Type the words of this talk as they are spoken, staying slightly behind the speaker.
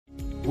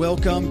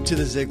Welcome to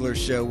The Ziglar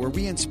Show, where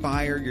we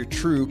inspire your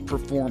true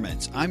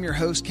performance. I'm your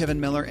host, Kevin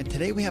Miller, and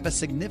today we have a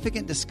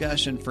significant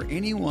discussion for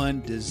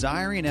anyone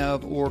desiring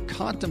of or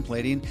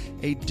contemplating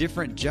a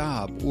different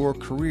job or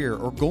career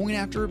or going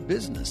after a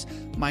business.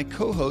 My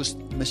co-host,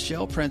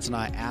 Michelle Prince, and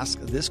I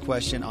asked this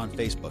question on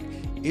Facebook.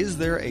 Is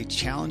there a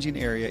challenging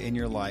area in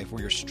your life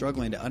where you're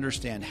struggling to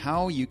understand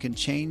how you can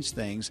change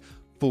things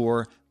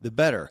for the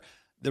better?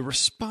 The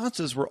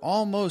responses were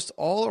almost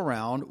all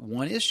around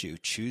one issue,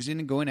 choosing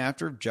and going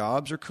after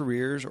jobs or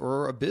careers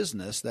or a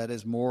business that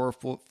is more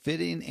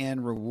fitting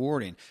and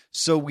rewarding.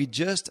 So we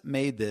just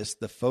made this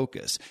the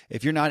focus.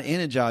 If you're not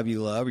in a job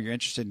you love or you're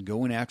interested in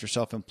going after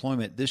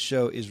self-employment, this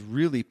show is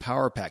really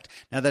power-packed.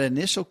 Now, that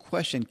initial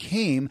question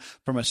came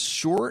from a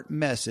short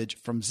message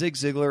from Zig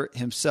Ziglar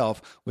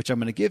himself, which I'm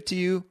going to give to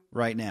you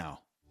right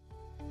now.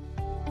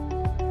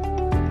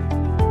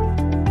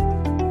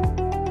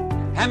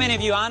 How many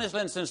of you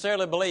honestly and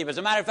sincerely believe, as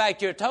a matter of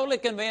fact, you're totally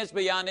convinced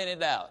beyond any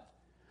doubt,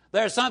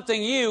 there's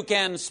something you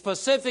can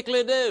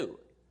specifically do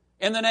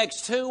in the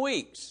next 2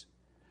 weeks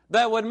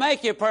that would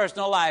make your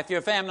personal life,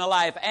 your family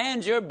life,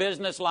 and your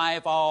business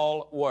life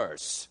all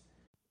worse?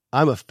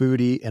 I'm a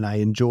foodie, and I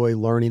enjoy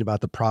learning about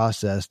the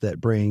process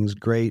that brings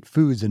great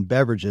foods and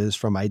beverages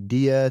from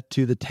idea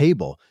to the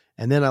table.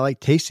 And then I like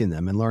tasting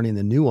them and learning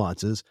the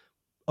nuances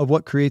of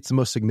what creates the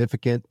most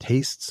significant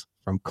tastes,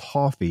 from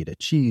coffee to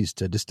cheese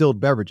to distilled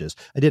beverages.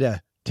 I did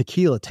a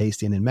tequila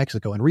tasting in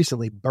Mexico, and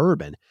recently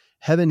bourbon.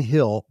 Heaven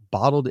Hill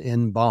Bottled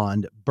in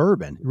Bond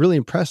bourbon really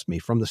impressed me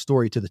from the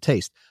story to the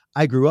taste.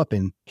 I grew up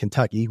in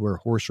Kentucky, where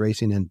horse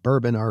racing and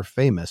bourbon are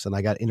famous, and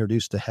I got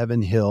introduced to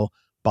Heaven Hill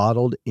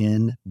Bottled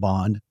in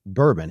Bond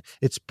bourbon.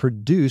 It's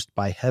produced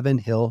by Heaven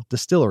Hill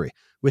Distillery,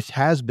 which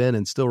has been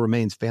and still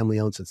remains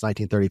family-owned since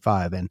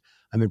 1935, and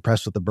I'm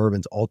impressed with the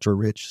bourbon's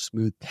ultra-rich,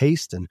 smooth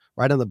taste, and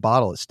right on the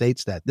bottle it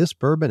states that this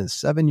bourbon is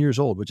 7 years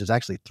old, which is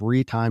actually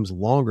 3 times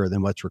longer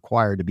than what's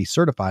required to be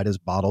certified as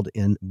bottled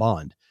in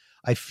bond.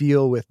 I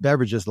feel with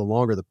beverages, the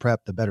longer the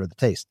prep, the better the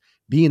taste.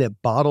 Being a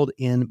bottled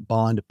in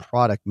bond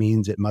product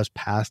means it must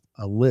pass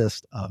a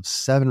list of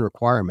 7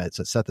 requirements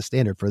that set the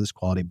standard for this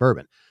quality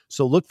bourbon.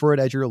 So look for it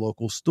at your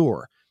local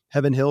store.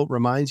 Heaven Hill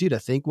reminds you to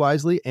think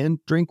wisely and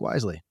drink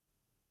wisely.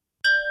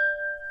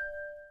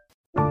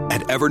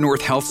 At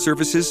Evernorth Health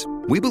Services,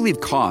 we believe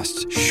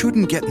costs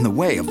shouldn't get in the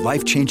way of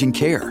life-changing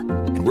care,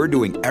 and we're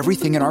doing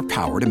everything in our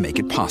power to make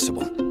it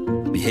possible.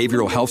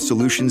 Behavioral health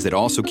solutions that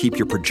also keep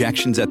your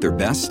projections at their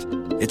best?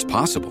 It's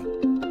possible.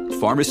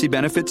 Pharmacy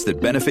benefits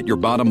that benefit your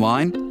bottom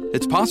line?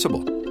 It's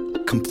possible.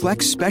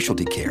 Complex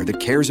specialty care that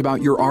cares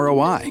about your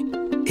ROI?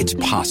 It's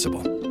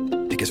possible.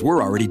 Because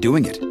we're already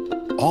doing it.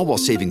 All while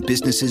saving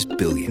businesses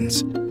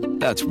billions.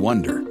 That's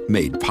Wonder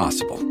made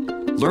possible.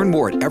 Learn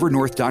more at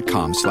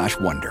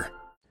evernorth.com/wonder.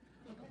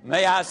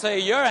 May I see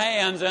your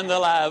hands in the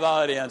live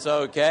audience,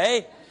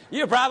 okay?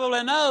 You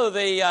probably know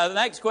the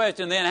next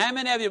question then. How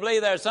many of you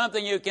believe there's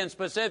something you can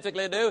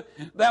specifically do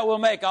that will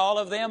make all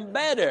of them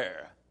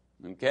better?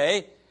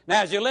 Okay?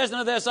 Now, as you listen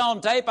to this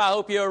on tape, I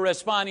hope you're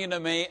responding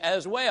to me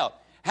as well.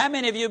 How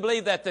many of you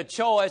believe that the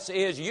choice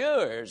is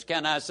yours?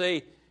 Can I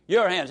see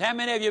your hands? How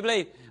many of you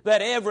believe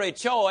that every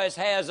choice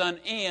has an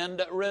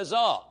end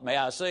result? May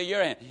I see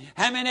your hand?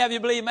 How many of you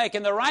believe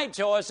making the right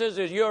choices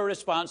is your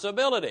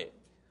responsibility?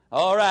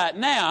 All right,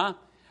 now,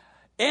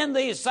 in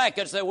these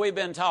seconds that we've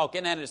been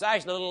talking, and it's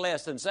actually a little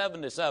less than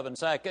 77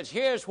 seconds,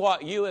 here's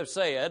what you have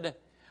said,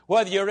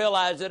 whether you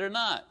realize it or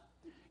not.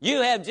 You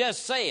have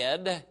just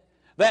said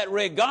that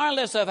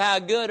regardless of how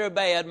good or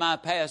bad my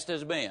past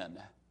has been,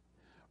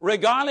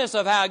 regardless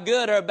of how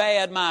good or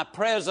bad my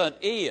present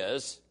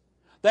is,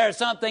 there's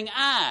something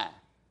I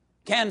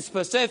can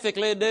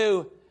specifically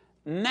do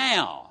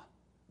now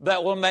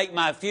that will make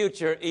my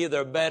future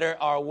either better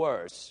or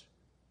worse,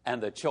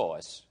 and the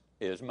choice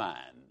is mine.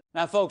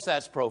 Now, folks,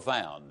 that's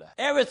profound.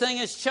 Everything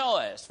is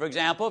choice. For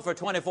example, for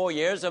 24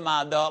 years of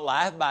my adult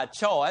life, by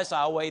choice,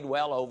 I weighed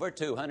well over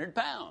 200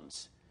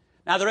 pounds.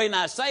 Now, the reason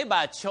I say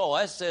by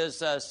choice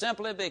is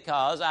simply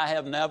because I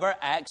have never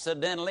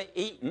accidentally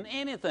eaten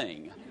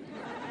anything.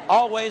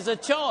 Always a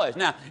choice.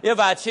 Now, if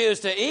I choose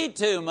to eat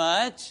too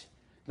much,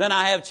 then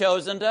I have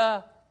chosen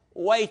to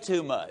weigh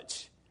too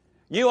much.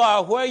 You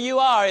are where you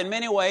are in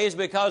many ways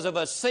because of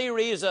a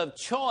series of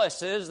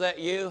choices that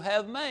you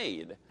have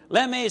made.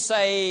 Let me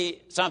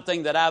say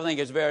something that I think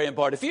is very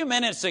important. A few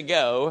minutes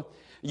ago,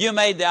 you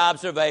made the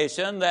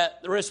observation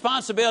that the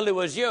responsibility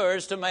was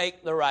yours to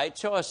make the right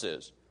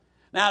choices.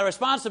 Now, the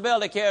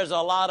responsibility carries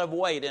a lot of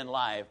weight in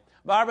life.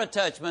 Barbara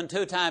Tuchman,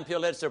 2-time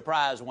Pulitzer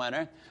Prize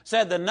winner,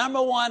 said the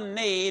number one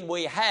need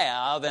we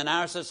have in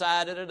our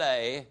society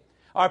today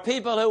are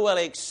people who will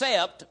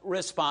accept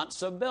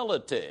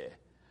responsibility.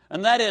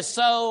 And that is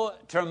so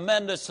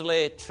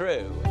tremendously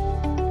true.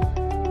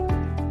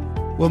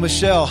 Well,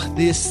 Michelle,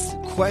 this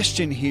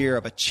question here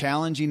of a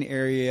challenging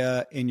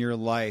area in your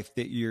life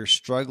that you're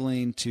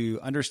struggling to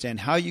understand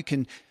how you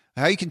can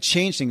how you can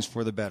change things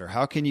for the better.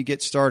 How can you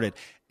get started?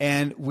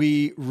 And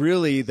we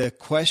really, the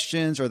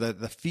questions or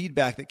the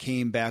feedback that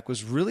came back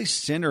was really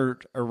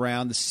centered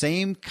around the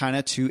same kind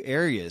of two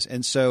areas.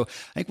 And so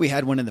I think we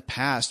had one in the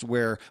past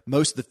where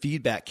most of the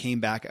feedback came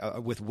back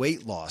with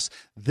weight loss.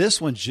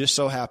 This one just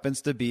so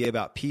happens to be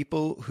about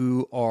people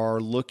who are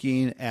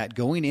looking at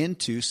going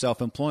into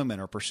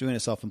self-employment or pursuing a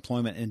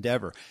self-employment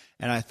endeavor.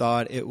 And I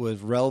thought it was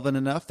relevant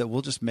enough that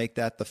we'll just make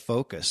that the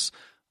focus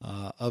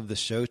of the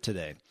show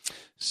today.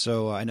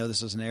 So I know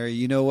this is an area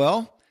you know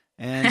well.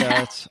 And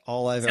it's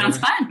all I've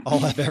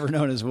ever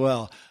known as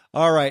well.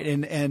 All right,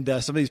 and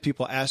some of these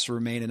people asked to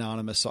remain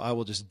anonymous, so I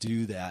will just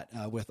do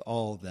that with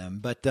all of them.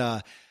 But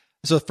so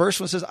the first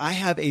one says, I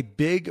have a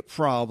big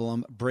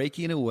problem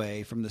breaking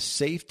away from the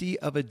safety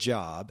of a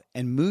job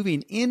and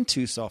moving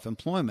into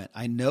self-employment.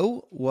 I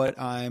know what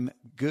I'm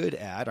good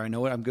at, or I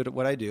know I'm good at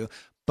what I do,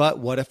 but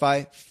what if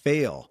I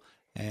fail?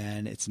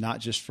 And it's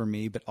not just for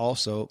me, but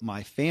also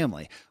my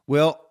family.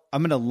 Well,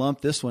 I'm going to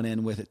lump this one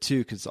in with it too,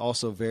 because it's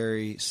also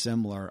very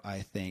similar, I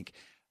think.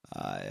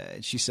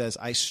 She says,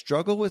 I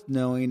struggle with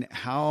knowing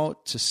how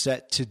to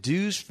set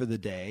to-dos for the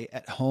day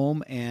at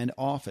home and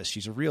office.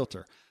 She's a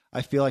realtor.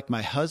 I feel like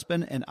my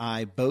husband and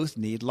I both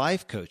need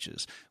life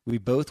coaches. We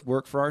both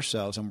work for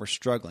ourselves and we're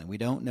struggling. We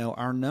don't know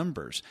our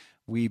numbers.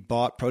 We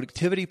bought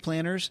productivity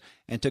planners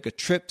and took a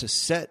trip to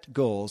set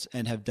goals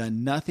and have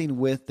done nothing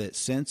with it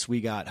since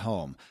we got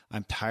home.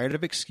 I'm tired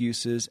of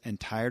excuses and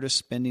tired of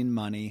spending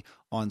money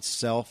on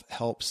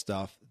self-help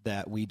stuff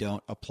that we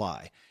don't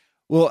apply.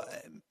 Well,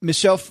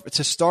 Michelle,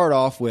 to start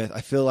off with,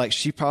 I feel like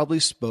she probably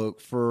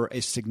spoke for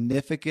a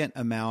significant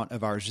amount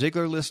of our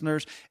Ziglar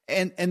listeners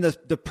and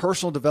the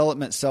personal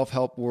development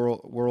self-help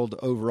world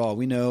overall.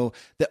 We know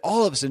that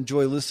all of us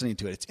enjoy listening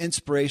to it. It's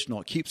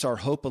inspirational. It keeps our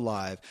hope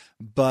alive,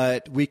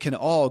 but we can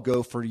all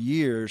go for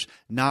years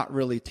not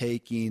really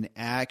taking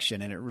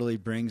action. And it really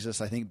brings us,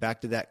 I think,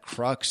 back to that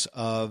crux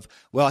of,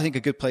 well, I think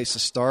a good place to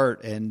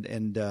start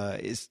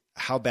is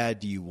how bad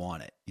do you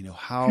want it? You know,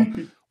 how,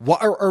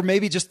 or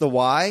maybe just the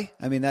why.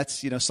 I mean,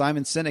 that's,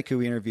 Simon Sinek, who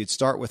we interviewed,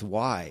 start with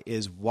why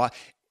is why.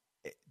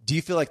 Do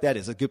you feel like that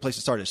is a good place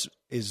to start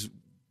is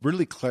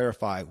really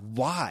clarify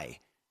why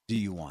do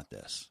you want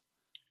this?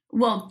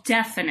 Well,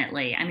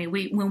 definitely. I mean,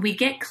 when we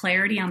get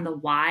clarity on the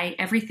why,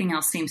 everything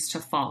else seems to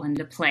fall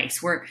into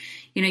place. Where,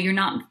 you're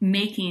not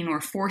making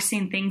or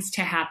forcing things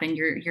to happen.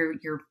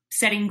 You're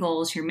setting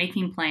goals, you're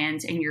making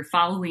plans, and you're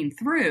following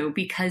through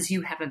because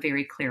you have a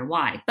very clear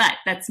why. But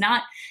that's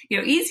not,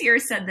 easier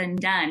said than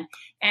done.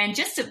 And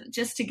just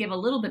to give a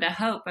little bit of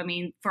hope, I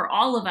mean, for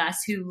all of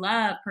us who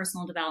love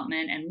personal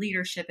development and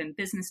leadership and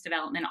business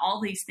development,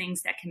 all these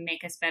things that can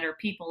make us better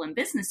people and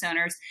business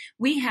owners,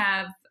 we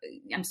have,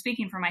 I'm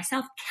speaking for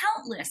myself,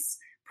 countless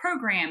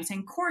programs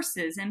and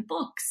courses and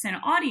books and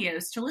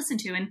audios to listen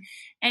to.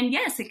 And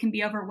yes, it can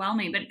be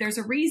overwhelming, but there's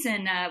a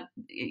reason,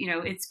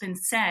 it's been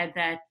said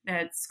that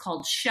it's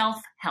called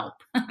shelf help,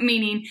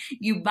 meaning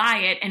you buy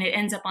it and it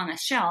ends up on a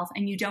shelf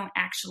and you don't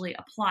actually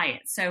apply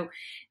it. So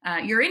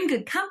you're in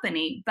good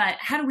company, but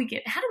how do we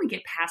get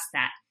past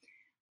that?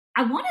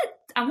 I want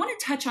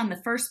to touch on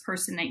the first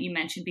person that you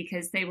mentioned,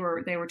 because they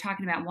were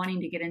talking about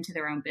wanting to get into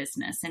their own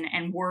business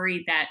and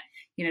worried that,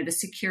 the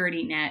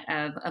security net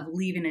of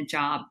leaving a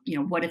job,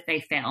 what if they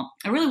fail?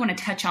 I really want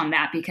to touch on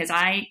that because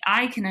I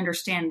can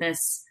understand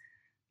this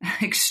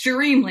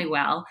extremely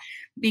well,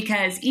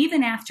 because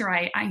even after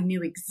I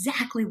knew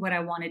exactly what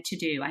I wanted to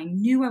do, I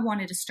knew I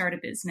wanted to start a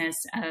business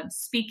of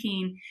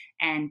speaking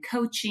and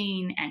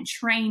coaching and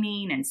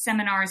training and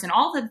seminars and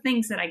all the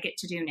things that I get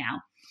to do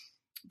now.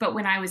 But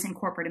when I was in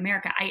corporate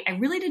America, I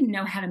really didn't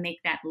know how to make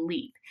that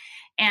leap.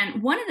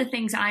 And one of the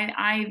things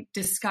I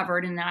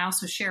discovered, and that I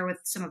also share with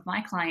some of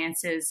my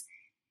clients, is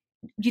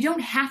you don't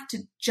have to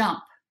jump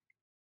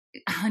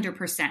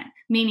 100%.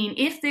 Meaning,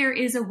 if there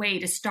is a way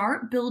to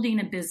start building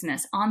a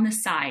business on the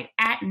side,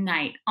 at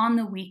night, on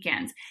the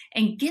weekends,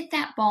 and get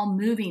that ball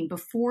moving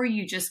before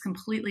you just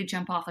completely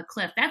jump off a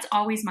cliff, that's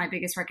always my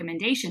biggest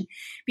recommendation.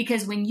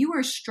 Because when you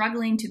are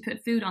struggling to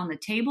put food on the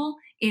table,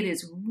 it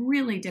is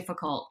really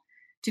difficult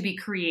to be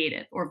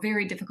creative, or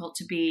very difficult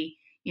to be,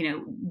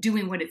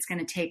 doing what it's going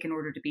to take in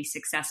order to be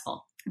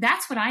successful.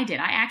 That's what I did.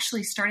 I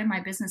actually started my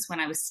business when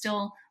I was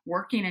still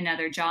working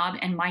another job,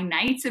 and my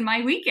nights and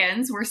my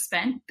weekends were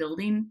spent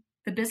building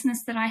the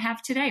business that I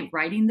have today,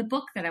 writing the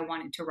book that I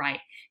wanted to write,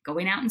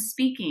 going out and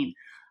speaking,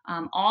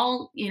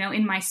 all,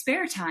 in my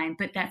spare time.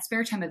 But that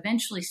spare time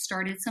eventually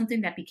started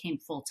something that became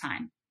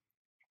full-time.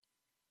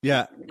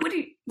 Yeah. What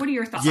are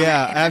your thoughts on that?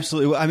 Yeah,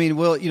 absolutely. I mean,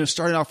 well,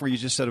 starting off where you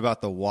just said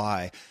about the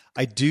why,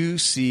 I do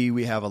see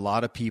we have a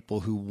lot of people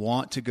who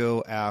want to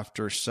go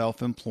after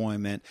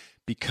self-employment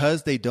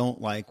because they don't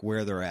like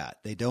where they're at.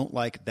 They don't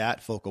like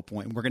that focal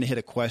point. And we're going to hit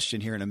a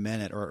question here in a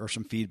minute or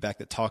some feedback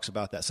that talks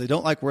about that. So they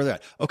don't like where they're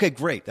at. Okay,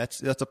 great.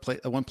 That's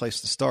one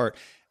place to start.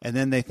 And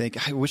then they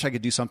think, I wish I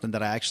could do something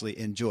that I actually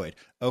enjoyed.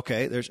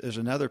 Okay, there's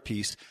another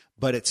piece,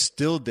 but it's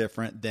still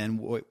different than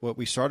what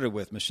we started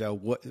with, Michelle.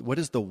 What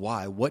is the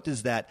why? What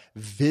does that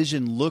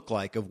vision look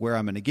like of where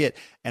I'm going to get?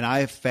 And I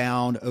have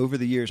found over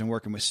the years and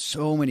working with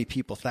so many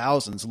people,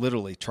 thousands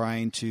literally,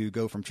 trying to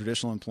go from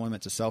traditional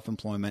employment to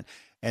self-employment,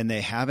 and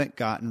they haven't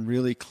gotten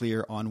really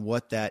clear on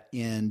what that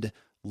end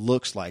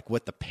looks like,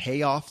 what the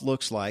payoff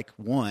looks like,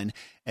 one.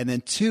 And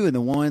then two, and the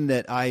one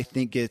that I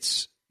think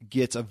it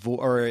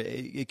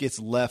gets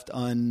left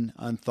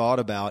unthought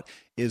about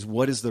is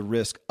what is the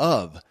risk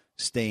of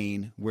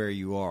staying where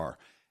you are.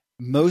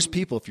 Most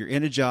people, if you're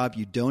in a job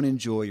you don't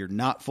enjoy, you're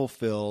not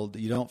fulfilled,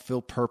 you don't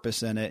feel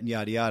purpose in it, and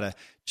yada, yada,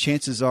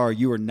 chances are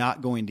you are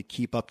not going to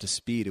keep up to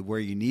speed of where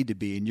you need to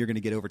be, and you're going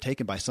to get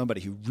overtaken by somebody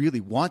who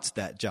really wants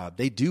that job.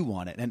 They do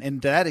want it. And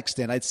to that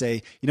extent, I'd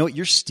say, you know what,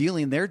 you're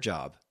stealing their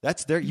job.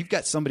 You've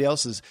got somebody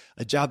else's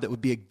a job that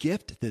would be a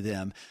gift to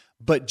them.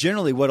 But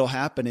generally what will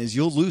happen is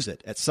you'll lose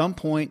it. At some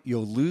point,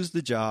 you'll lose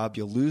the job,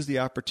 you'll lose the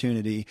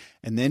opportunity,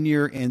 and then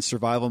you're in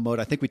survival mode.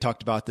 I think we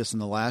talked about this in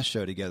the last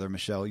show together,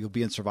 Michelle. You'll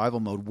be in survival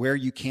mode where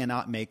you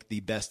cannot make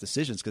the best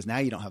decisions because now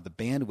you don't have the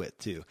bandwidth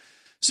to.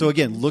 So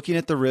again, looking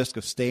at the risk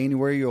of staying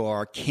where you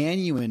are, can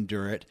you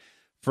endure it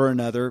for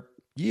another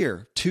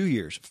year, 2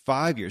 years,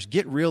 5 years?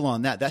 Get real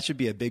on that. That should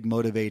be a big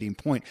motivating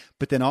point.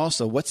 But then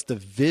also, what's the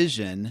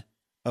vision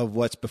of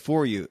what's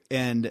before you?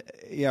 And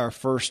our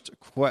first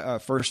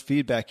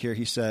feedback here,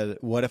 he said,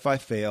 what if I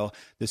fail?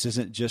 This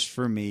isn't just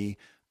for me,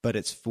 but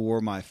it's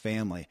for my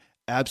family.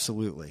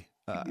 Absolutely.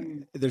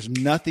 There's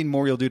nothing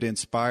more you'll do to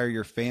inspire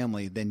your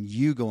family than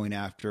you going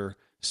after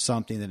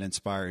something that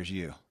inspires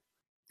you.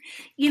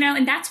 You know,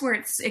 and that's where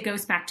it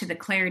goes back to the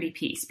clarity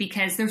piece,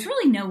 because there's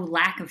really no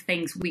lack of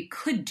things we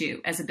could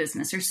do as a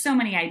business. There's so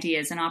many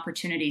ideas and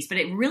opportunities, but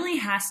it really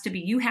has to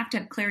be, you have to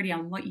have clarity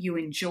on what you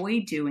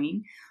enjoy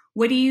doing.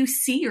 What do you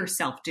see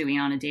yourself doing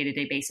on a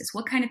day-to-day basis?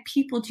 What kind of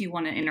people do you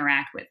want to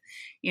interact with?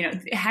 You know,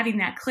 having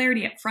that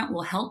clarity up front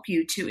will help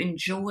you to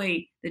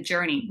enjoy the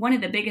journey. One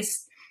of the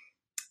biggest,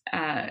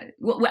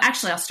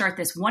 actually, I'll start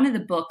this. One of the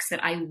books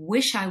that I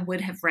wish I would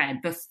have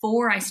read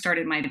before I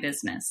started my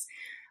business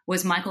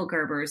was Michael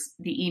Gerber's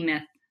The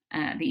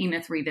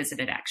E-Myth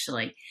Revisited,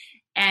 actually.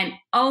 And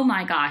oh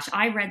my gosh,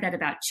 I read that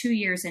about 2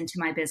 years into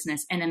my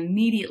business, and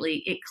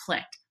immediately it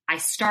clicked. I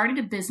started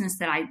a business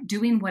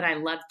doing what I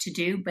love to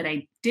do, but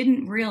I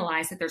didn't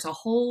realize that there's a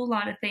whole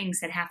lot of things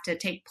that have to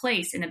take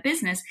place in a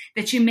business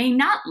that you may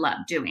not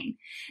love doing.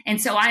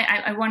 And so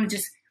I want to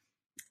just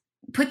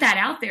put that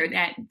out there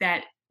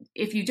that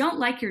if you don't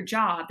like your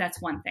job,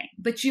 that's one thing,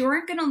 but you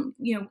aren't going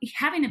to,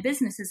 having a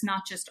business is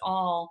not just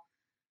all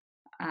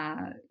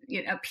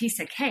a piece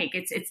of cake.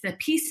 It's the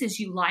pieces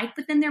you like,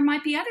 but then there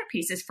might be other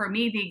pieces. For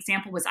me, the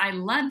example was I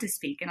love to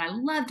speak and I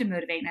love to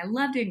motivate and I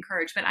love to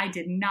encourage, but I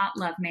did not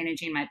love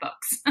managing my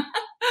books.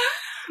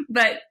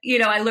 But,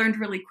 I learned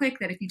really quick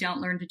that if you don't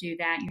learn to do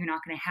that, you're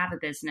not going to have a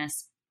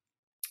business.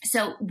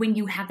 So when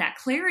you have that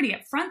clarity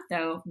up front,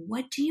 though,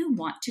 what do you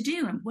want to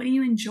do and what do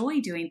you enjoy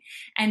doing?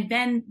 And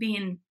then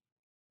being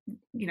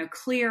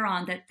clear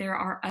on that there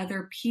are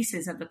other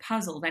pieces of the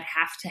puzzle that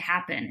have to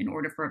happen in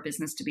order for a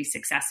business to be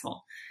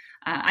successful.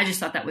 I just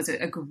thought that was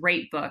a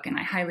great book, and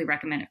I highly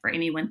recommend it for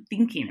anyone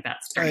thinking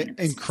about starting a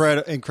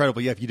business.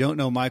 Incredible. Yeah. If you don't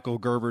know Michael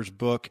Gerber's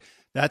book,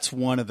 that's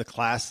one of the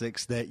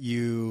classics that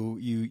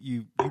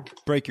you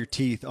break your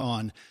teeth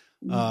on,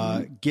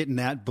 getting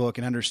that book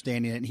and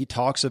understanding it. And he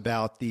talks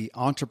about the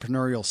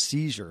entrepreneurial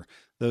seizure.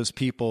 Those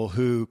people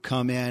who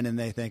come in and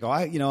they think,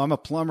 I'm a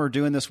plumber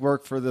doing this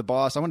work for the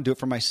boss. I want to do it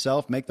for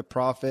myself, make the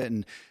profit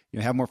and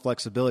have more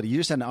flexibility. You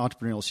just had an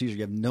entrepreneurial seizure.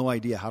 You have no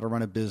idea how to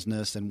run a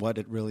business and what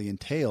it really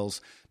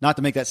entails. Not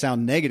to make that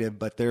sound negative,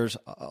 but there's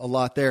a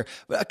lot there.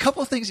 But a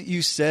couple of things that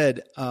you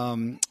said.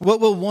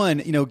 One,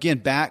 again,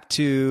 back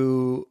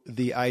to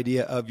the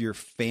idea of your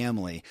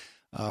family.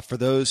 For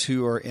those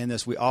who are in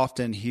this, we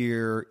often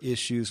hear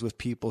issues with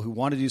people who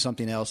want to do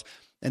something else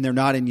and they're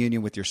not in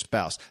union with your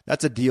spouse.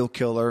 That's a deal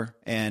killer.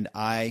 And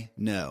I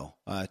know,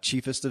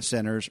 chiefest of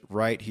sinners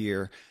right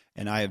here.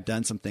 And I have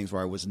done some things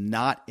where I was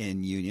not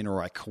in union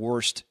or I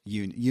coerced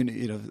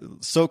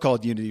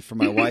so-called unity for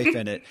my wife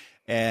in it.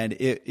 And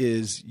it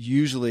is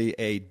usually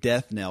a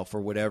death knell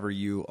for whatever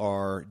you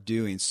are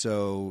doing.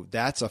 So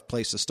that's a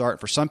place to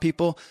start. For some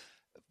people,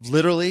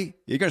 literally,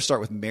 you're going to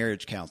start with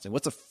marriage counseling.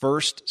 What's the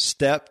first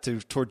step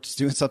towards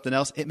doing something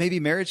else? It may be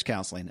marriage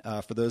counseling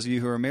for those of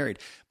you who are married.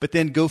 But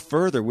then go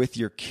further with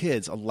your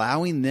kids,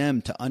 allowing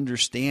them to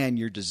understand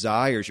your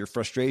desires, your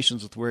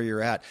frustrations with where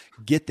you're at.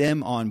 Get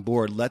them on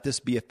board. Let this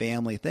be a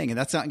family thing. And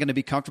that's not going to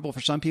be comfortable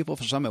for some people.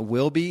 For some, it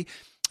will be.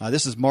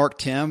 This is Mark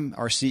Tim,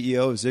 our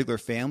CEO of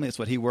Ziglar Family. It's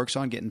what he works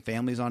on, getting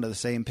families onto the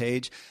same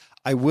page.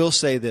 I will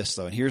say this,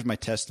 though, and here's my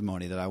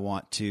testimony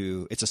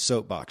that it's a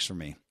soapbox for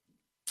me.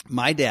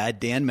 My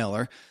dad, Dan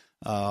Miller,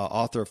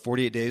 author of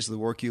 48 Days of the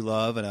Work You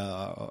Love and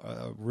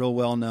a real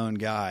well-known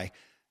guy,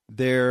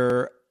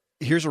 there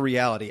here's a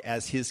reality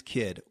as his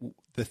kid.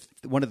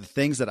 One of the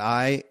things that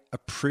I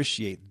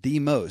appreciate the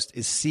most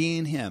is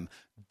seeing him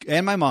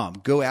and my mom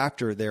go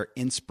after their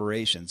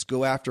inspirations,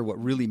 go after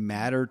what really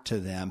mattered to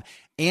them,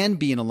 and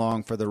being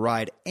along for the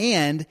ride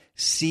and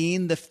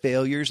seeing the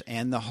failures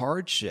and the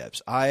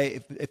hardships.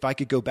 If I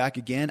could go back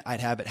again, I'd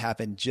have it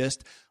happen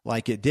just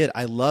like it did.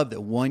 I love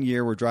that one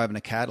year we're driving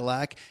a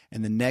Cadillac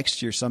and the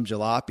next year some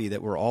jalopy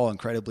that we're all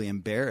incredibly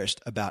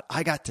embarrassed about.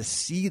 I got to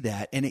see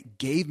that and it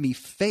gave me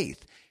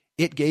faith.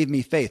 It gave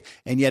me faith.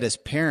 And yet as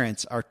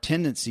parents, our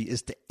tendency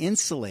is to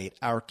insulate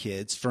our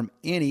kids from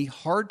any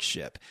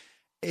hardship.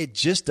 It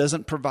just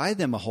doesn't provide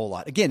them a whole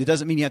lot. Again, it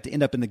doesn't mean you have to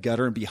end up in the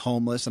gutter and be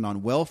homeless and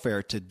on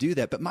welfare to do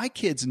that. But my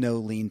kids know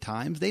lean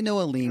times. They know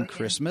a lean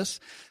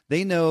Christmas.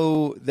 They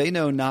know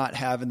not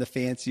having the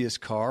fanciest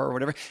car or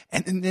whatever.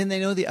 And then they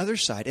know the other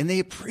side and they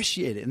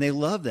appreciate it and they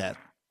love that.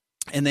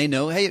 And they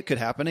know, hey, it could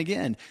happen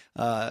again.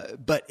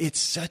 But it's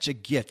such a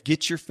gift.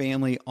 Get your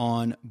family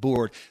on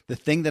board. The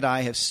thing that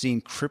I have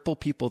seen cripple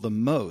people the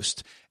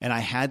most, and I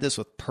had this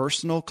with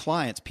personal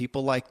clients,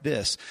 people like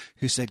this,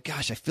 who said,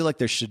 gosh, I feel like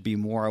there should be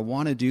more. I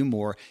want to do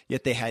more.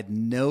 Yet they had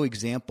no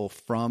example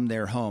from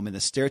their home. And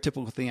the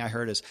stereotypical thing I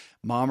heard is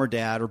mom or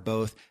dad or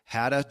both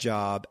had a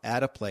job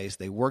at a place.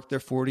 They worked there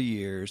 40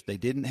 years. They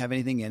didn't have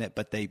anything in it,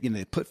 but they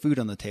put food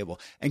on the table.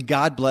 And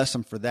God bless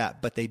them for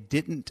that. But they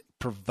didn't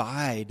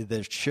provide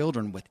their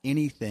children with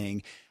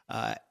anything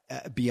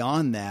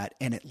beyond that,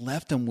 and it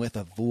left them with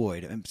a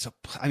void. And so,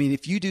 I mean,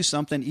 if you do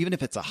something, even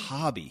if it's a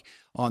hobby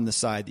on the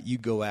side that you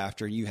go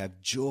after and you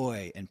have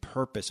joy and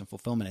purpose and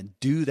fulfillment and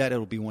do that,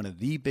 it'll be one of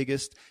the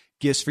biggest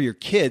gifts for your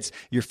kids,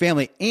 your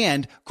family.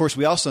 And of course,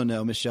 we also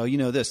know, Michelle, you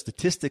know this,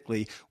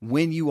 statistically,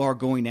 when you are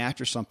going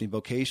after something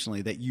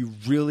vocationally that you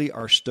really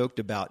are stoked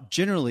about,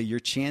 generally your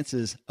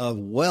chances of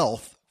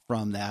wealth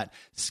from that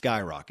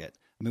skyrocket.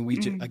 I mean,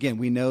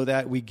 we know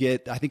that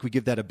I think we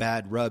give that a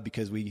bad rub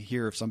because we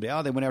hear of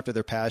somebody, they went after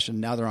their passion.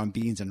 Now they're on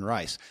beans and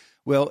rice.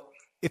 Well,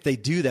 if they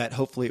do that,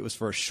 hopefully it was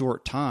for a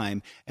short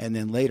time. And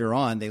then later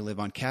on, they live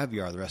on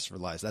caviar the rest of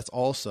their lives. That's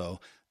also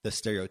the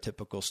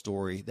stereotypical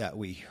story that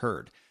we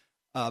heard.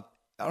 I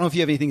don't know if you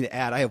have anything to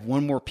add. I have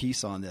one more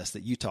piece on this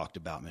that you talked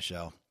about,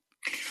 Michelle.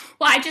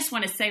 Well, I just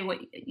want to say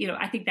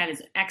I think that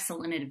is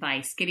excellent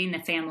advice, getting the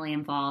family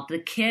involved, the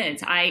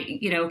kids.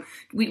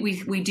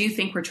 We do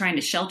think we're trying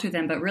to shelter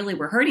them, but really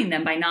we're hurting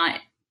them by not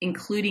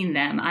including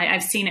them.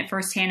 I've seen it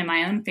firsthand in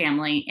my own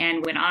family.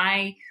 And when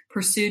I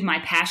pursued my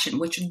passion,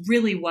 which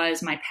really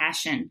was my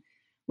passion,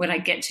 what I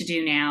get to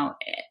do now,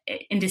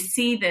 and to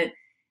see that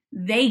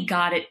they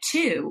got it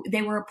too.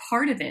 They were a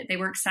part of it. They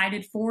were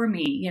excited for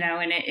me,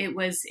 and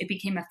it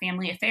became a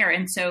family affair.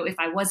 And so if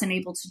I wasn't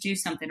able to do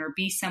something or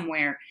be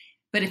somewhere,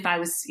 but if it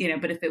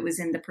was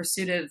in the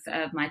pursuit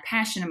of my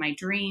passion and my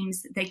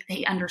dreams,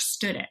 they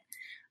understood it.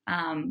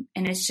 And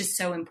it's just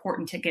so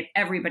important to get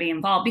everybody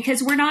involved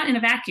because we're not in a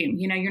vacuum.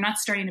 You're not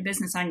starting a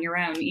business on your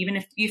own. Even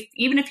if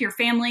your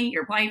family,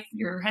 your wife,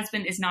 your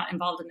husband is not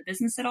involved in the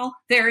business at all,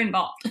 they're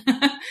involved.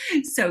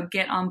 So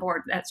get on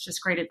board. That's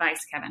just great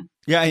advice, Kevin.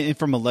 Yeah. And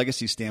from a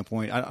legacy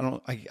standpoint,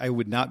 I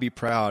would not be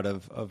proud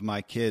of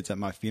my kids at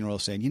my funeral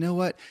saying, you know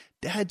what,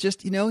 Dad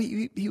just,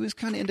 he was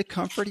kind of into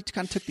comfort. He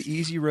kind of took the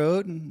easy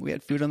road and we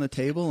had food on the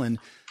table. And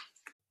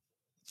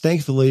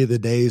thankfully, the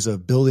days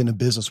of building a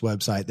business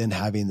website, then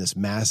having this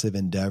massive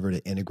endeavor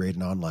to integrate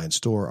an online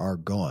store are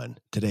gone.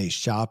 Today,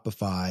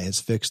 Shopify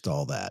has fixed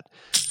all that.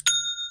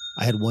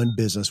 I had one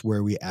business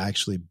where we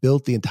actually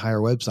built the entire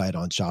website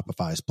on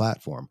Shopify's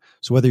platform.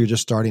 So whether you're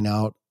just starting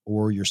out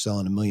or you're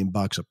selling $1 million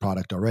of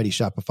product already,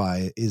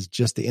 Shopify is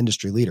just the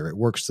industry leader. It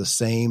works the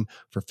same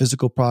for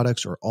physical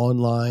products or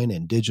online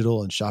and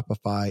digital, and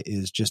Shopify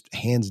is just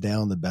hands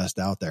down the best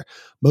out there.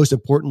 Most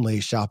importantly,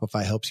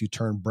 Shopify helps you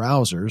turn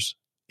browsers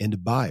into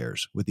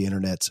buyers with the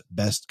internet's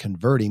best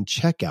converting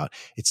checkout.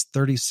 It's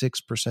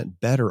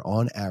 36% better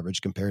on average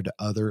compared to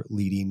other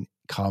leading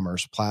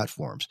commerce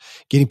platforms.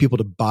 Getting people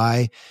to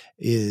buy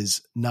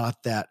is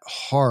not that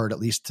hard, at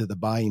least to the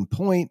buying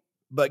point,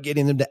 but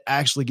getting them to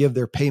actually give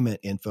their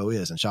payment info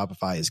is, and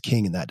Shopify is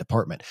king in that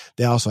department.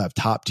 They also have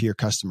top tier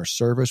customer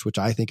service, which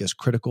I think is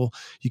critical.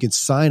 You can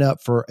sign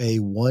up for a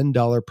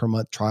 $1 per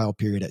month trial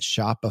period at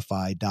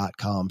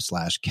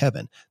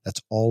shopify.com/Kevin.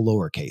 That's all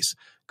lowercase.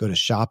 Go to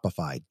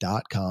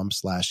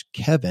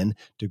shopify.com/Kevin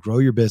to grow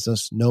your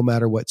business no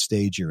matter what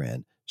stage you're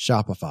in.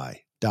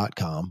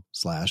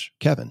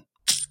 Shopify.com/Kevin.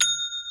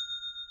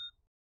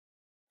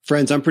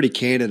 Friends, I'm pretty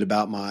candid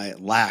about my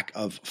lack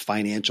of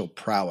financial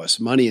prowess.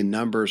 Money and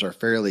numbers are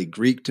fairly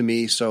Greek to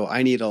me, so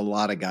I need a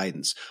lot of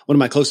guidance. One of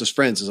my closest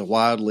friends is a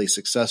wildly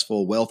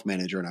successful wealth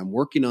manager, and I'm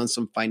working on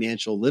some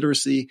financial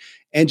literacy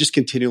and just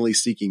continually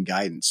seeking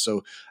guidance.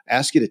 So I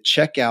ask you to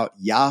check out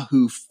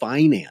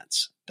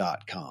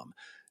yahoofinance.com.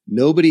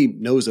 Nobody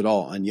knows it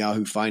all, and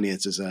Yahoo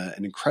Finance is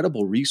an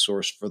incredible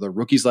resource for the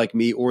rookies like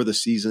me or the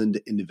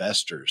seasoned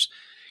investors.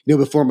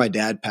 Before my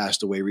dad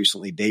passed away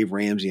recently, Dave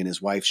Ramsey and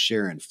his wife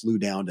Sharon flew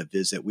down to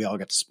visit. We all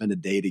got to spend a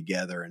day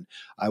together, and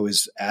I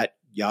was at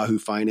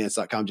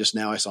yahoofinance.com just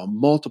now. I saw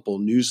multiple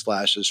news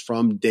flashes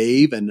from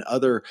Dave and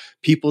other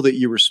people that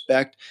you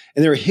respect,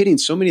 and they're hitting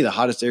so many of the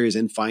hottest areas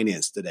in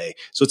finance today.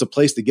 So it's a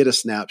place to get a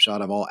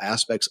snapshot of all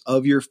aspects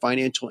of your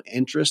financial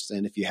interests,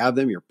 and if you have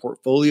them, your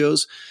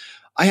portfolios.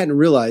 I hadn't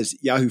realized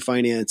Yahoo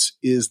Finance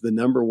is the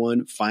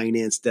 #1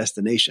 finance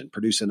destination,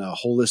 producing a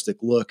holistic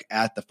look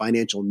at the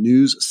financial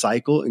news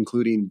cycle,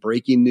 including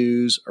breaking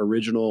news,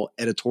 original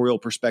editorial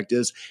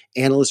perspectives,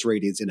 analyst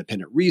ratings,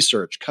 independent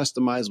research,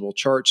 customizable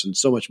charts, and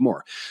so much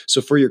more. So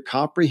for your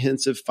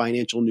comprehensive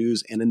financial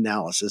news and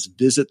analysis,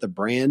 visit the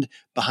brand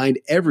behind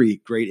every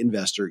great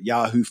investor,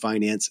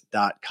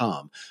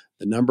 yahoofinance.com,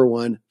 the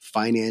 #1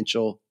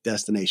 financial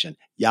destination,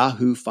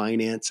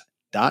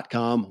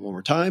 yahoofinance.com. One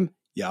more time,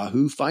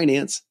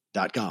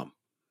 yahoofinance.com.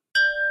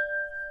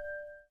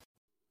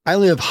 I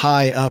live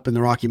high up in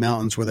the Rocky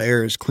Mountains where the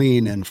air is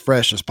clean and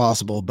fresh as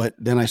possible, but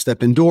then I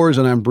step indoors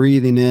and I'm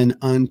breathing in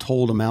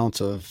untold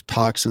amounts of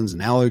toxins and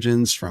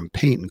allergens from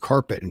paint and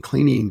carpet and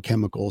cleaning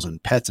chemicals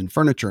and pets and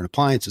furniture and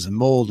appliances and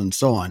mold and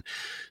so on.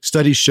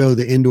 Studies show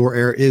the indoor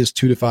air is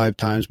 2 to 5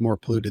 times more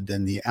polluted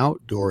than the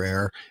outdoor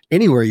air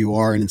anywhere you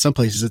are, and in some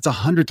places it's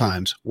 100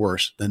 times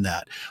worse than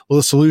that. Well,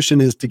 the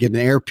solution is to get an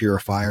air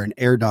purifier, and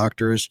Air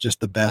Doctor is just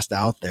the best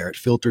out there. It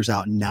filters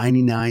out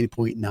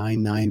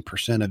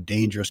 99.99% of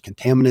dangerous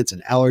contaminants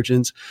and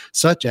allergens,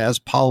 such as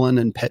pollen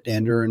and pet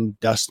dander and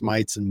dust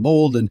mites and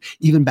mold and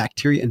even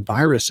bacteria and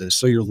viruses,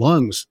 so your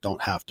lungs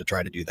don't have to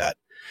try to do that.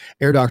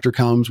 Air Doctor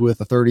comes with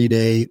a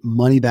 30-day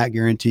money-back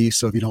guarantee,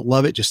 so if you don't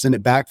love it, just send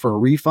it back for a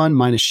refund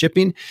minus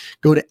shipping.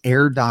 Go to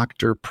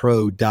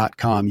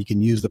airdoctorpro.com. You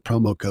can use the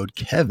promo code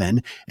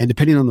Kevin, and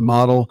depending on the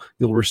model,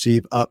 you'll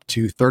receive up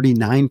to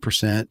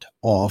 39%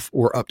 off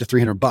or up to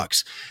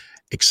 $300.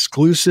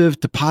 Exclusive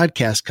to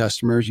podcast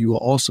customers, you will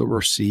also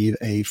receive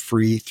a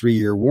free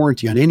 3-year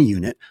warranty on any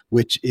unit,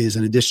 which is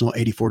an additional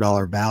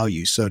 $84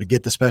 value. So to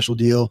get the special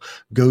deal,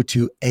 go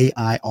to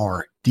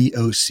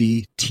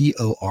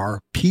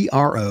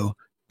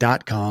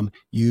airdoctorpro.com.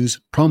 Use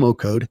promo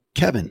code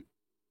Kevin.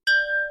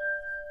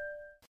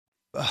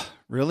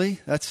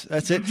 Really? That's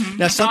it?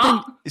 Now,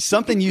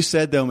 something you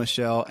said though,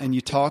 Michelle, and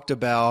you talked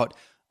about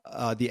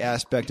the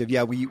aspect of,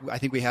 I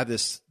think we have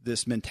this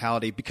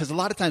mentality because a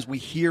lot of times we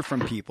hear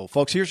from people.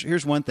 Folks,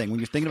 here's one thing. When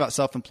you're thinking about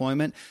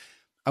self-employment,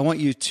 I want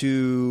you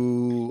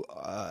to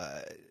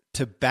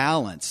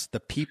balance the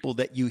people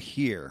that you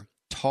hear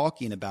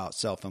talking about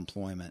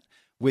self-employment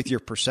with your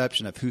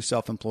perception of who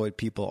self-employed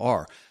people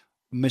are.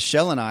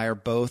 Michelle and I are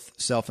both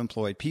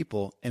self-employed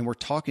people, and we're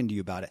talking to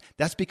you about it.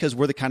 That's because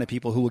we're the kind of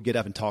people who will get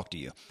up and talk to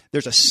you.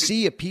 There's a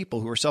sea of people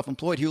who are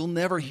self-employed who you'll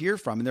never hear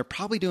from, and they're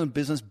probably doing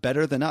business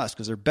better than us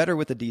because they're better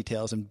with the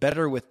details and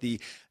better with the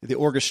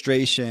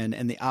orchestration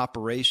and the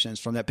operations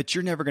from that. But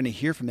you're never going to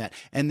hear from that.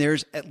 And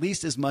there's at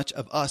least as much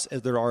of us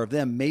as there are of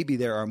them. Maybe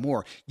there are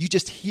more. You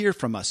just hear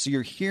from us. So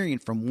you're hearing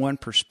from one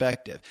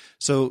perspective.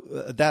 So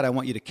I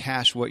want you to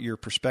cash what your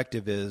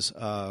perspective is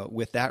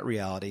with that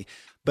reality.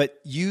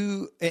 But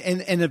you,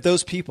 and of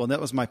those people, and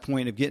that was my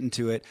point of getting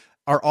to it,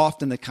 are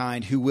often the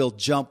kind who will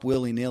jump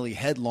willy-nilly,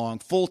 headlong,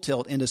 full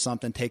tilt into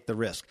something, take the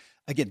risk.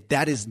 Again,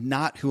 that is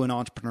not who an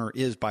entrepreneur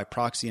is by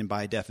proxy and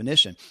by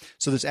definition.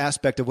 So this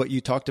aspect of what you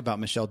talked about,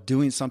 Michelle,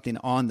 doing something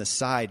on the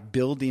side,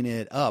 building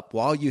it up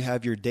while you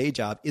have your day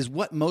job is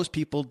what most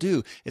people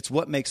do. It's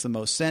what makes the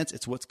most sense.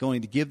 It's what's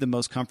going to give the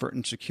most comfort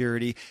and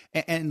security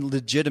and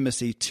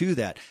legitimacy to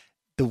that.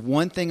 The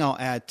one thing I'll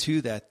add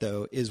to that,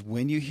 though, is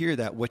when you hear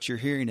that, what you're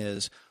hearing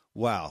is,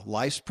 wow,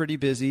 life's pretty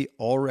busy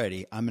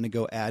already. I'm going to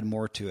go add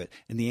more to it.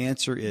 And the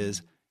answer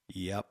is,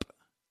 yep,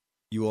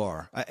 you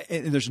are.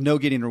 And there's no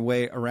getting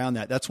away around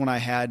that. That's when I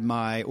had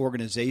my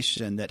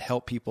organization that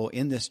helped people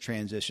in this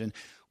transition.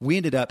 We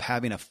ended up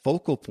having a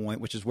focal point,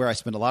 which is where I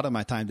spend a lot of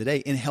my time today,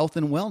 in health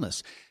and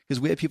wellness.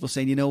 Because we had people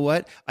saying, you know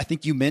what? I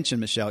think you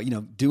mentioned, Michelle,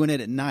 doing it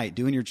at night,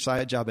 doing your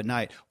side job at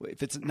night.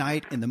 If it's at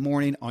night, in the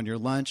morning, on your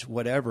lunch,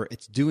 whatever,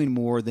 it's doing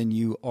more than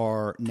you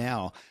are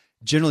now.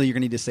 Generally, you're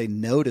going to need to say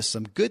no to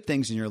some good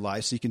things in your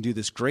life so you can do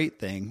this great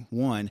thing,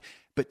 one.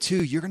 But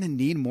two, you're going to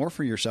need more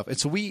for yourself. And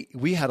so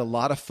we had a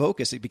lot of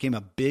focus. It became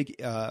a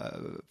big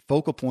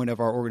focal point of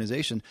our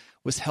organization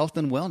was health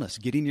and wellness,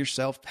 getting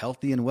yourself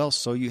healthy and well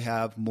so you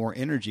have more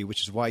energy,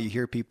 which is why you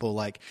hear people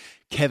like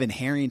Kevin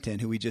Harrington,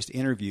 who we just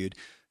interviewed,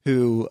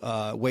 who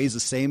weighs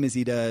the same as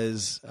he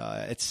does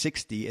at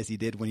 60 as he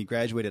did when he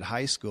graduated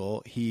high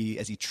school.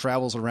 As he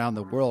travels around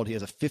the world, he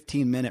has a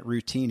 15-minute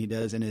routine he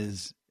does in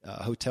his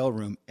hotel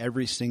room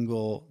every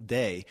single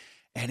day.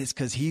 And it's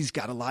because he's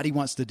got a lot he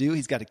wants to do.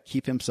 He's got to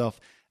keep himself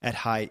at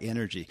high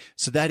energy.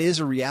 So that is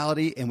a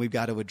reality, and we've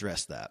got to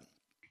address that.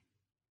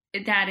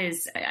 That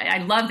is, I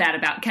love that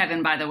about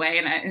Kevin, by the way.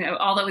 And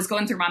all that was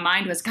going through my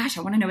mind was, gosh,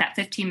 I want to know what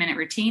that 15-minute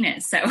routine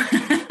is. So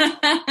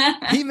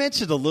he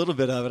mentioned a little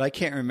bit of it. I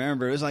can't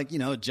remember. It was like,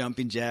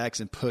 jumping jacks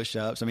and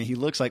push-ups. I mean, he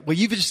looks like, well,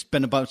 you've just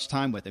spent a bunch of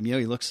time with him.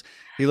 He looks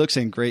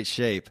in great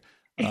shape.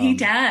 He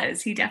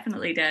does. He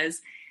definitely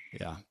does.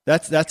 Yeah.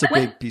 That's a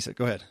big piece of,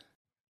 go ahead.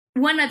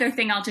 One other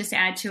thing I'll just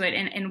add to it,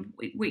 and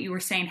what you were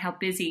saying, how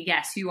busy,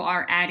 yes, you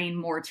are adding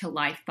more to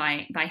life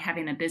by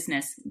having a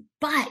business.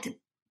 But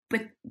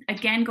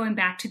again, going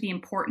back to the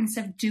importance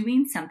of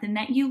doing something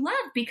that you love,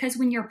 because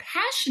when you're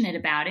passionate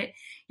about it,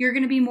 you're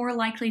going to be more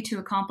likely to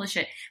accomplish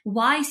it.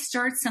 Why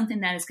start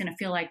something that is going to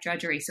feel like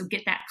drudgery? So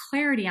get that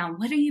clarity on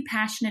what are you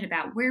passionate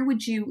about? Where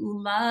would you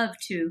love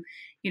to,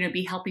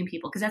 be helping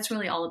people? Because that's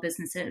really all a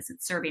business is.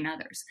 It's serving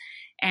others.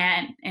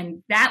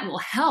 And that will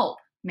help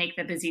make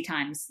the busy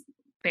times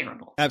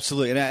bearable.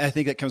 Absolutely. And I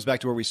think that comes back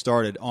to where we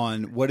started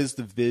on what is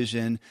the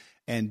vision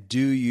and do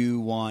you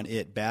want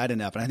it bad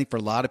enough? And I think for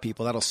a lot of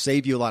people, that'll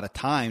save you a lot of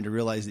time to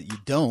realize that you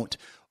don't,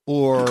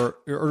 or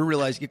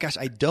realize, gosh,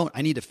 I don't.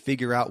 I need to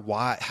figure out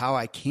how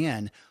I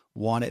can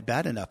want it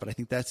bad enough. But I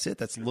think that's it.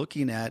 That's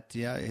looking at,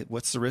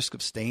 what's the risk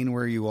of staying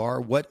where you are?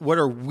 What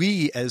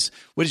is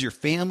your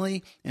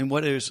family and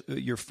what is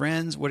your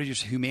friends? What is your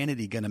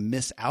humanity going to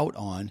miss out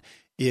on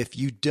if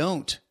you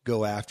don't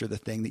go after the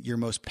thing that you're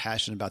most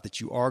passionate about, that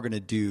you are going to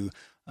do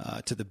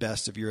to the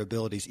best of your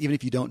abilities, even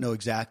if you don't know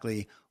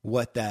exactly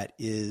what that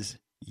is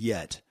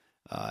yet.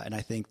 And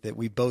I think that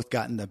we've both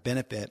gotten the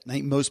benefit. I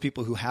think most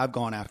people who have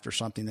gone after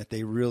something that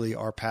they really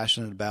are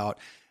passionate about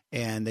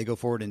and they go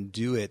forward and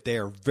do it, they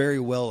are very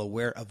well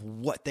aware of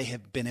what they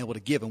have been able to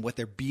give and what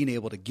they're being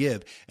able to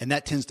give. And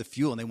that tends to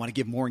fuel, and they want to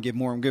give more and give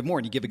more and give more.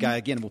 And you give a guy,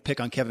 again, we'll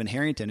pick on Kevin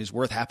Harrington, who's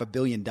worth $500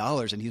 million,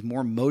 and he's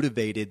more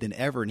motivated than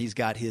ever. And he's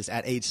got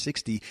at age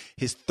 60,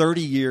 his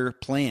 30-year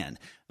plan.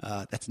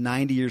 That's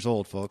 90 years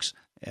old, folks.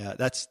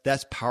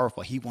 That's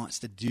powerful. He wants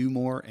to do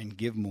more and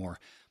give more,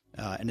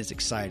 and it's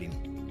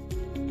exciting.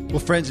 Well,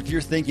 friends, if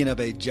you're thinking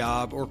of a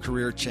job or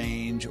career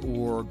change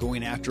or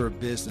going after a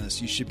business,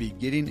 you should be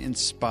getting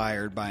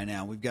inspired by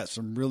now. We've got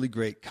some really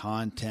great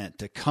content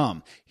to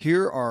come.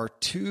 Here are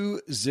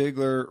 2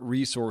 Ziglar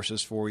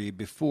resources for you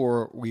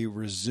before we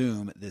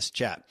resume this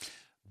chat.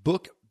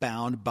 Book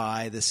Bound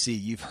by the Sea.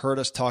 You've heard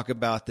us talk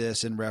about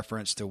this in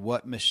reference to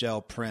what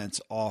Michelle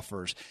Prince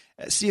offers.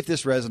 See if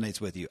this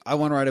resonates with you. I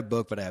want to write a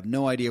book, but I have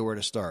no idea where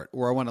to start.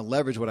 Or I want to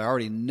leverage what I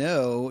already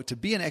know to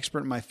be an expert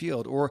in my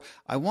field. Or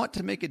I want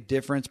to make a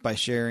difference by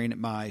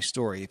sharing my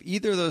story. If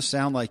either of those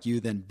sound like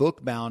you, then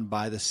Book Bound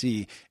by the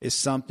Sea is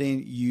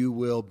something you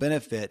will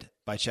benefit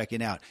by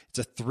checking out. It's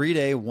a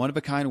 3-day,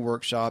 one-of-a-kind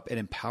workshop. It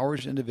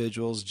empowers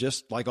individuals,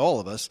 just like all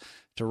of us,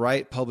 to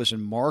write, publish,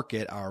 and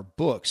market our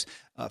books.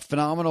 A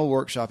phenomenal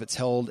workshop. It's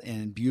held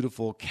in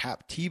beautiful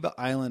Captiva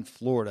Island,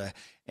 Florida,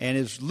 and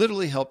has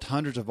literally helped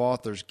hundreds of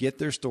authors get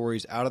their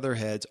stories out of their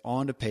heads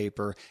onto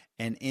paper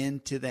and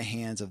into the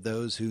hands of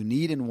those who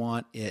need and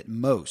want it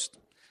most.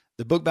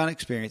 The Bookbound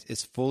experience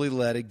is fully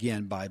led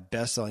again by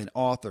best-selling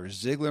author,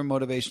 Ziglar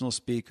motivational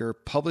speaker,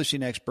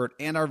 publishing expert,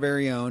 and our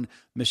very own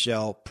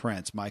Michelle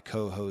Prince, my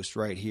co-host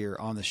right here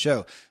on the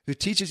show, who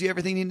teaches you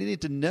everything you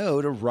need to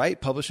know to write,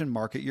 publish, and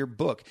market your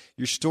book.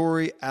 Your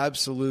story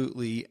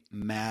absolutely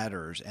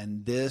matters,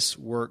 and this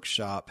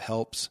workshop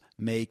helps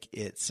make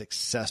it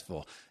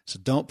successful. So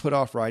don't put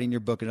off writing your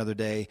book another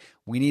day.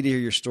 We need to hear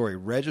your story.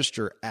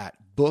 Register at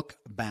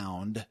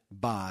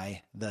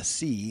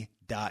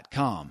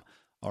bookboundbythesea.com.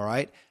 All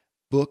right?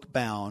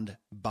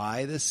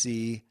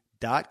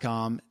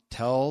 bookboundbythesea.com.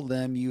 Tell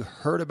them you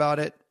heard about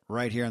it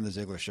right here on The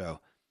Ziglar Show.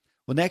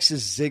 Well, next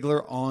is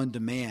Ziglar On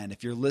Demand.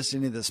 If you're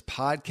listening to this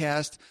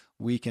podcast,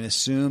 we can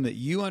assume that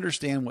you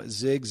understand what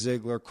Zig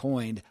Ziglar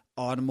coined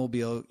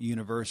Automobile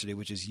University,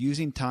 which is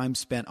using time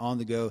spent on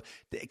the go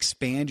to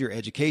expand your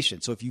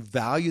education. So if you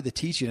value the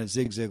teaching of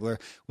Zig Ziglar,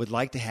 would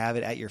like to have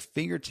it at your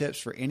fingertips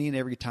for any and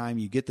every time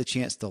you get the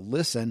chance to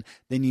listen,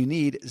 then you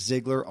need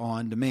Ziglar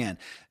On Demand.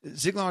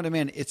 Ziglar On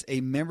Demand, it's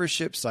a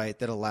membership site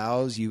that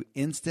allows you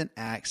instant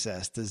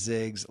access to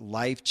Zig's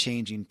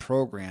life-changing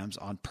programs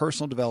on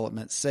personal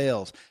development,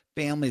 sales,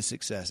 family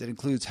success. It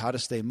includes how to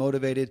stay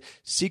motivated,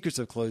 secrets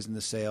of closing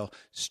the sale,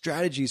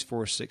 strategies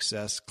for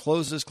success,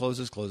 closes,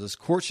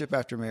 courtship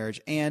after marriage,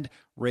 and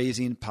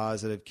raising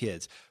positive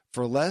kids.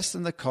 For less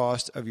than the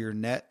cost of your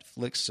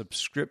Netflix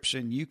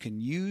subscription, you can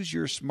use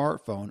your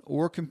smartphone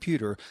or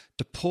computer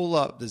to pull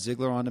up the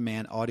Ziglar On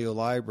Demand audio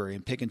library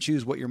and pick and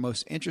choose what you're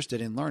most interested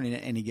in learning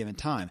at any given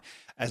time.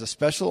 As a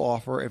special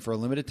offer and for a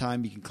limited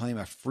time, you can claim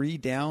a free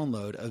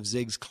download of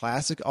Zig's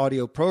classic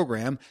audio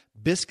program,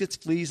 Biscuits,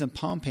 Fleas, and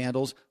Pump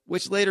Handles,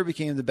 which later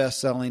became the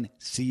best-selling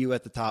See You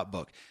at the Top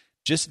book.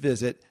 Just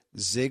visit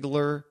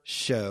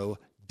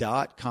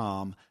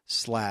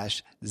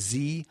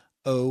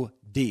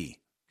ZiglarShow.com/ZOD.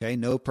 Okay,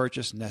 no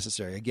purchase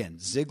necessary. Again,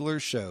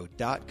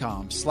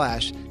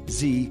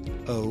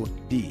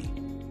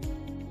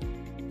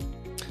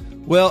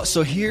 ZiglarShow.com/ZOD. Well,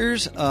 so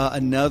here's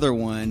another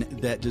one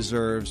that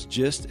deserves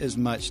just as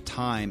much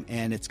time,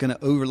 and it's going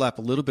to overlap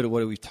a little bit of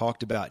what we've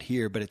talked about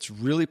here, but it's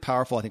really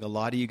powerful. I think a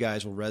lot of you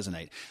guys will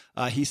resonate.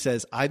 He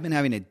says, I've been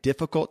having a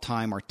difficult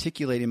time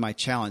articulating my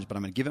challenge, but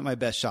I'm going to give it my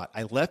best shot.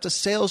 I left a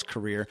sales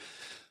career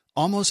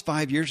almost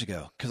 5 years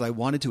ago because I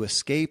wanted to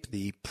escape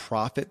the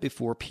profit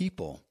before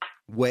people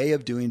way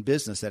of doing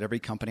business that every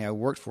company I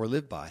worked for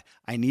lived by.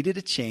 I needed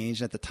a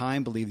change, and at the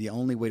time believed the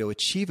only way to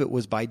achieve it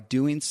was by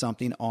doing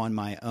something on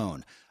my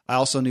own. I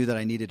also knew that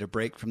I needed a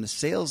break from the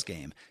sales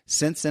game.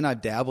 Since then,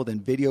 I've dabbled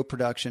in video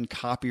production,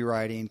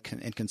 copywriting,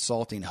 and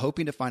consulting,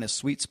 hoping to find a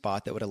sweet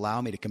spot that would allow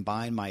me to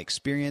combine my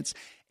experience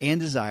and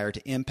desire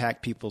to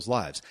impact people's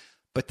lives.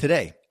 But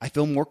today, I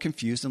feel more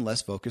confused and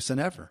less focused than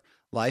ever.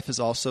 Life has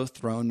also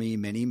thrown me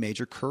many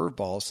major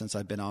curveballs since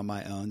I've been on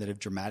my own that have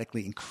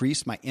dramatically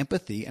increased my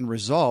empathy and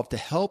resolve to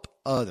help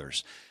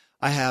others.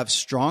 I have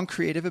strong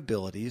creative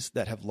abilities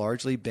that have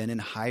largely been in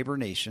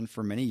hibernation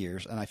for many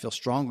years, and I feel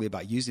strongly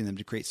about using them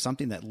to create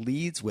something that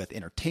leads with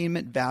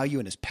entertainment value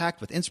and is packed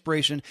with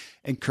inspiration,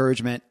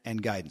 encouragement,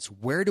 and guidance.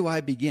 Where do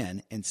I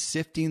begin in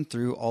sifting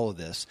through all of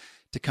this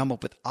to come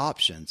up with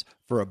options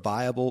for a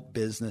viable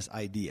business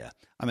idea?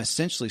 I'm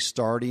essentially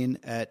starting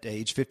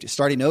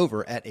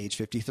over at age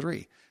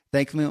 53.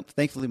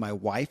 Thankfully, my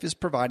wife is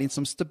providing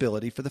some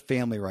stability for the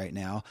family right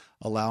now,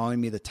 allowing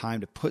me the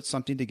time to put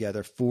something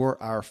together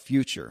for our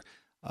future.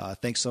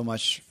 Thanks so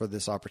much for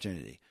this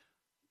opportunity.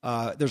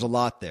 There's a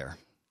lot there.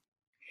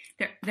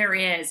 There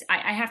is.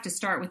 I have to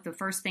start with the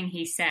first thing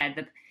he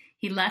said.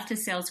 He left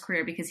his sales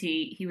career because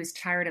he was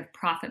tired of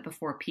profit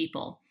before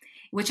people,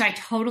 which I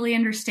totally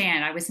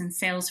understand. I was in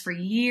sales for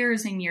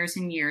years and years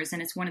and years,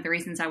 and it's one of the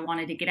reasons I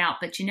wanted to get out.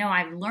 But,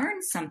 I've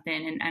learned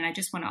something, and I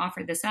just want to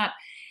offer this up.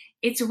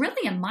 It's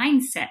really a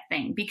mindset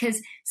thing,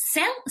 because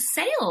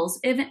sales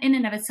in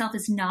and of itself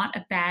is not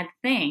a bad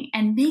thing.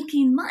 And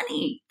making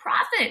money,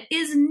 profit,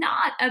 is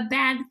not a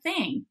bad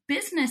thing.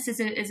 Business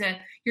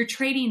you're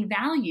trading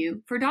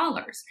value for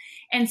dollars.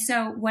 And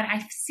so what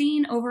I've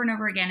seen over and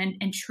over again,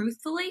 and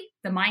truthfully,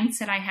 the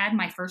mindset I had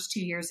my first 2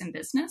 years in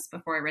business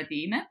before I read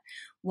the email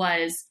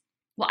was,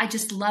 well, I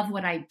just love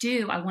what I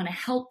do. I want to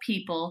help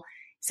people.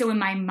 So in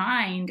my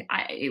mind,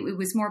 it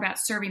was more about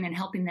serving and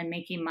helping than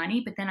making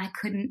money, but then I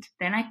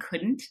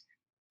couldn't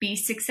be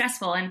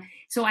successful. And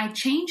so I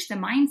changed the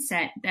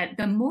mindset that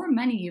the more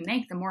money you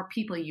make, the more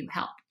people you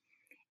help,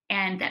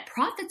 and that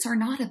profits are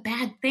not a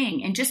bad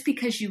thing. And just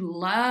because you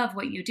love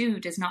what you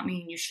do does not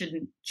mean you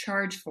shouldn't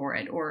charge for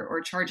it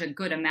or charge a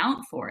good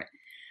amount for it.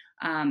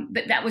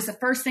 But that was the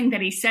first thing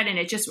that he said. And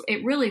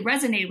it really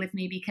resonated with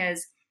me,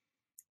 because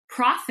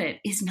profit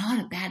is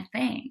not a bad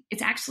thing.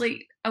 It's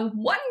actually a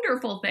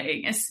wonderful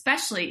thing,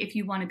 especially if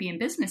you want to be in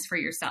business for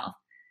yourself.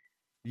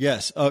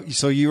 Yes.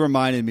 So you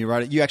reminded me,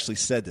 right? You actually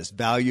said this: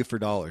 value for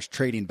dollars,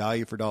 trading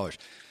value for dollars.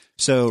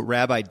 So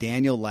Rabbi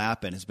Daniel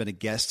Lapin has been a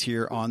guest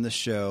here on the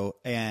show.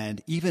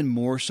 And even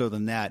more so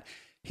than that,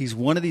 he's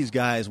one of these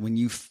guys, when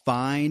you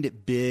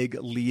find big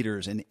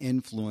leaders and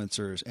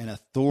influencers and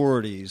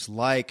authorities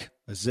like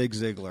Zig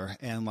Ziglar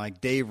and like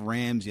Dave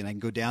Ramsey, and I can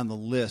go down the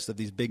list of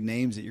these big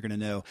names that you're going to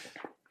know,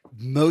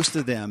 most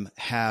of them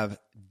have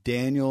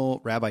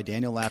Rabbi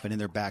Daniel Lapin in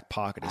their back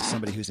pocket as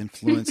somebody who's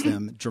influenced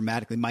them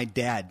dramatically. My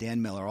dad,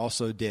 Dan Miller,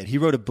 also did. He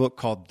wrote a book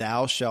called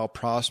Thou Shalt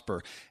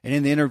Prosper. And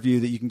in the interview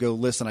that you can go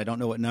listen, I don't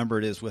know what number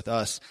it is with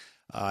us,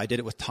 I did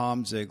it with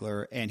Tom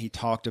Ziglar, and he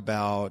talked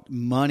about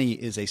money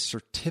is a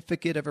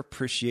certificate of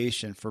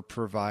appreciation for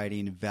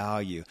providing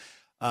value.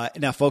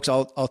 Now, folks,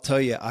 I'll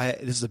tell you,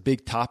 this is a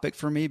big topic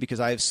for me,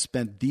 because I have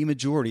spent the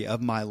majority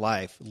of my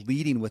life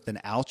leading with an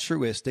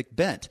altruistic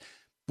bent,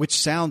 which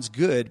sounds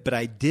good, but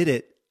I did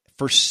it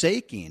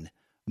forsaking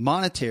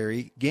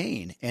monetary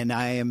gain. And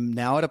I am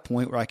now at a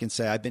point where I can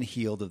say I've been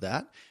healed of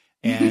that.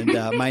 And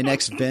my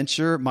next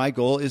venture, my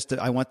goal is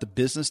I want the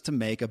business to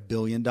make $1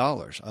 billion.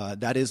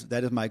 That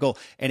is my goal.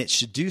 And it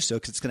should do so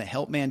because it's going to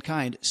help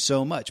mankind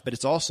so much, but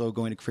it's also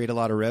going to create a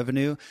lot of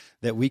revenue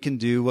that we can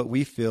do what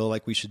we feel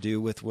like we should do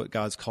with what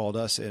God's called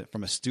us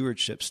from a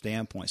stewardship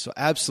standpoint. So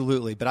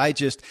absolutely. But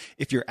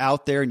if you're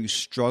out there and you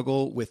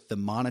struggle with the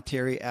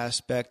monetary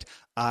aspect,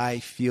 I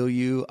feel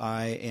you.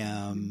 I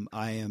am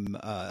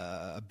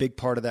a big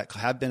part of that,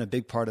 have been a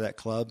big part of that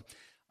club.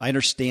 I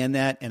understand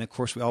that. And of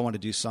course, we all want to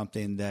do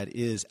something that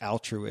is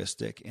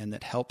altruistic and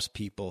that helps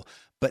people.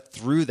 But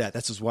through that,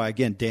 that's why,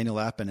 again, Daniel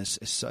Lapin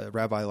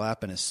Rabbi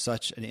Lapin is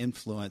such an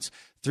influence.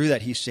 Through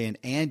that, he's saying,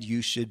 and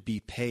you should be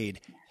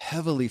paid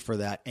heavily for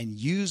that and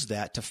use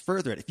that to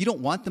further it. If you don't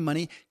want the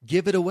money,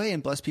 give it away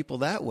and bless people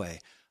that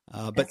way.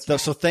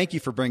 So thank you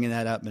for bringing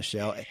that up,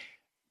 Michelle.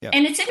 Yeah.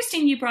 And it's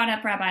interesting you brought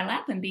up Rabbi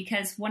Lapin,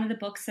 because one of the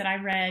books that I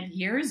read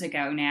years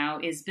ago now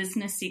is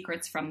Business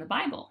Secrets from the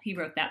Bible. He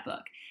wrote that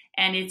book.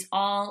 And it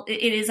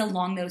is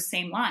along those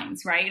same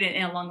lines, right?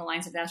 And along the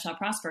lines of Thou Shalt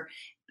Prosper.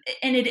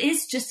 And it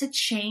is just a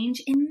change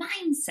in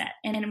mindset.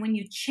 And when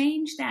you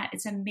change that,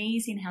 it's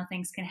amazing how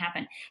things can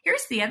happen.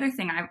 Here's the other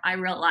thing I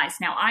realized.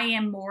 Now, I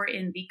am more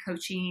in the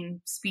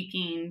coaching,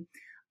 speaking,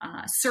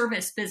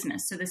 service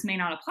business. So this may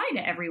not apply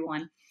to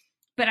everyone.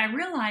 But I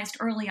realized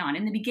early on,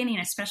 in the beginning,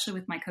 especially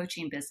with my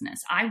coaching business,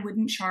 I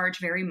wouldn't charge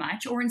very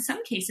much, or in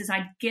some cases,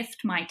 I'd gift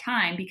my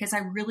time because I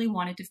really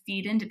wanted to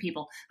feed into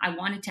people. I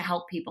wanted to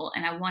help people,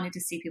 and I wanted to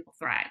see people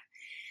thrive.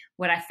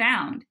 What I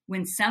found,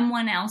 when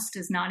someone else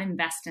does not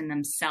invest in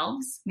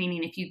themselves,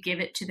 meaning if you give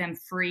it to them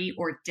free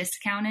or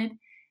discounted,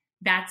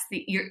 they're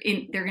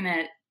going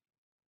to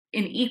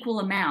in equal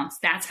amounts,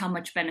 that's how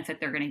much benefit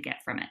they're going to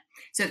get from it.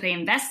 So if they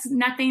invest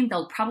nothing,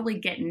 they'll probably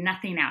get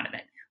nothing out of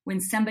it. When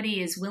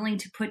somebody is willing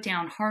to put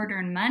down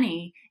hard-earned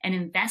money and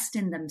invest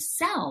in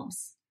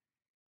themselves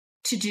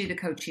to do the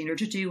coaching or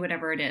to do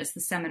whatever it is, the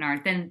seminar,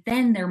 then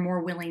they're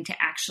more willing to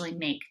actually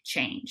make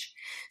change.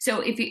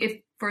 So if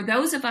for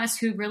those of us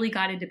who really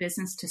got into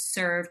business to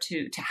serve,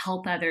 to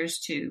help others,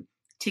 to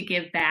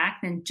give back,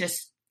 then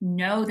just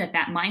know that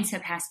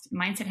mindset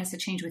has to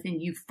change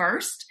within you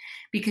first,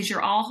 because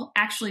you're all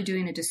actually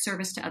doing a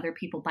disservice to other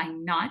people by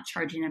not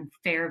charging them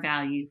fair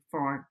value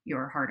for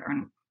your hard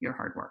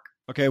work.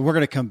 Okay, we're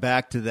going to come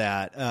back to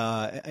that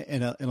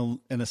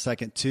in a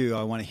second too.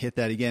 I want to hit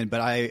that again, but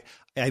I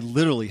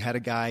literally had a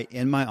guy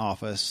in my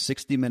office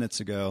 60 minutes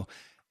ago,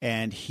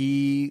 and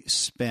he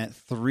spent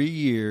 3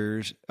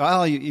 years.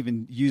 I'll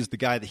even use the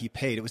guy that he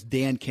paid. It was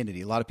Dan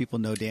Kennedy. A lot of people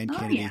know Dan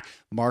Kennedy,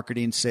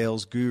 marketing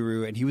sales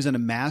guru, and he was in a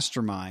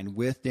mastermind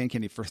with Dan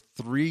Kennedy for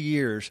 3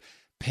 years,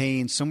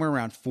 paying somewhere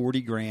around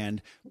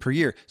 $40,000 per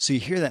year. So you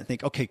hear that and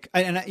think, okay.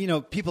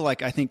 And people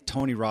like, I think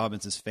Tony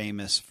Robbins is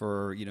famous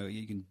for,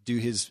 you can do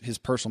his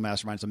personal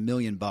mastermind. It's $1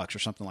 million or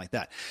something like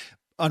that.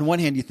 On one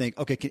hand, you think,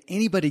 okay, can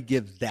anybody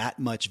give that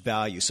much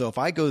value? So if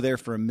I go there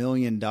for $1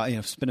 million,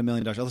 spend $1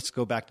 million, let's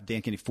go back to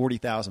Dan Kennedy,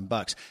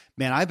 $40,000.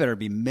 Man, I better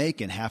be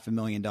making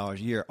 $500,000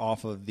 a year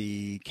off of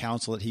the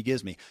counsel that he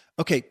gives me.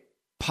 Okay,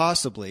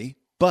 possibly,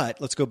 but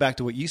let's go back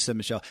to what you said,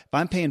 Michelle. If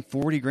I'm paying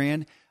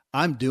 $40,000,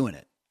 I'm doing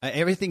it.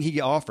 Everything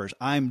he offers,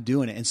 I'm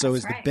doing it. And so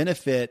the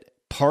benefit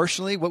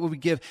partially, what would we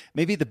give?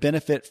 Maybe the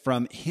benefit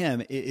from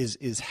him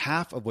is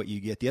half of what you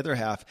get. The other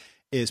half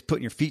is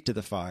putting your feet to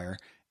the fire.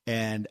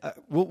 And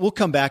we'll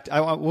come back.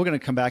 We're going to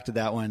come back to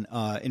that one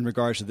in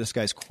regards to this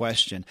guy's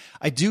question.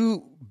 I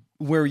do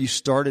where you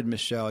started,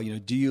 Michelle.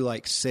 Do you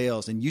like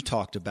sales? And you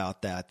talked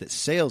about that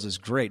sales is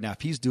great. Now, if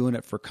he's doing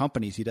it for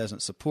companies he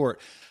doesn't support,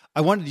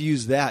 I wanted to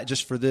use that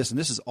just for this. And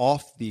this is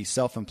off the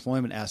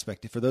self-employment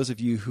aspect. For those of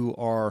you who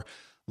are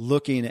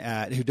looking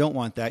at, who don't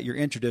want that, you're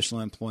in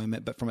traditional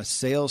employment, but from a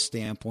sales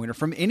standpoint or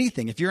from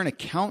anything, if you're an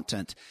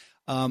accountant,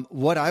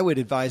 what I would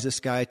advise this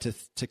guy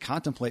to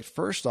contemplate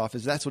first off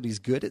is that's what he's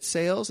good at,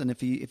 sales. And if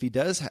he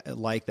does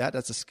like that,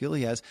 that's a skill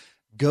he has.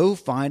 Go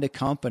find a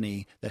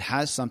company that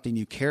has something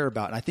you care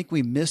about. And I think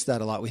we miss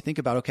that a lot. We think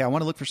about, okay, I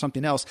want to look for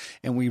something else.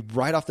 And we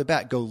right off the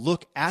bat go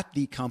look at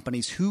the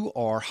companies who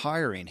are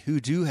hiring,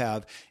 who do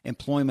have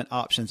employment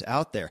options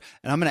out there.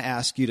 And I'm going to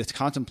ask you to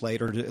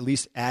contemplate, or to at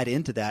least add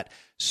into that,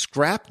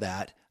 scrap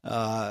that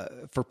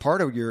for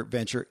part of your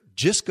venture.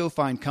 Just go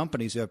find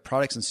companies who have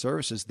products and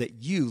services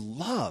that you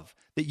love,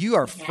 that you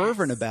are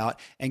fervent about,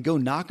 and go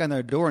knock on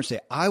their door and say,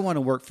 I want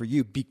to work for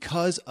you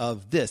because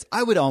of this.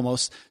 I would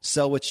almost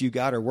sell what you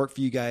got or work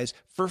for you guys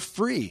for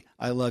free.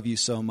 I love you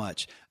so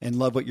much and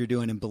love what you're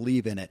doing and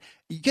believe in it.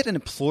 You get an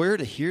employer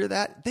to hear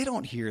that. They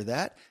don't hear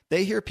that.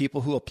 They hear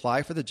people who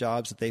apply for the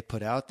jobs that they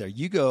put out there.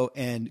 You go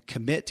and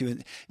commit to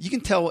it. You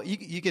can tell,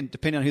 you can,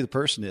 depending on who the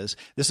person is,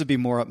 this would be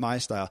more up my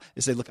style,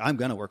 is say, look, I'm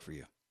going to work for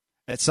you.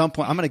 At some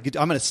point, I'm going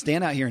to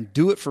stand out here and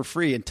do it for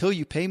free until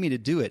you pay me to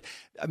do it.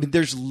 I mean,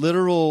 there's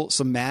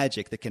some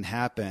magic that can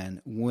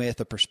happen with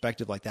a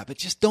perspective like that. But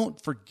just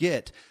don't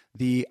forget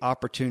the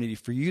opportunity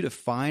for you to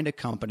find a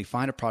company,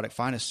 find a product,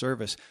 find a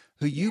service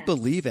who you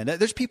believe in.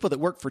 There's people that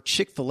work for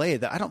Chick-fil-A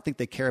that I don't think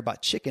they care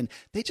about chicken.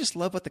 They just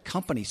love what the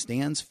company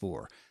stands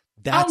for.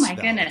 That's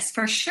goodness,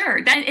 for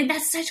sure.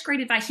 That's such great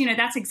advice.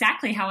 That's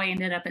exactly how I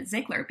ended up at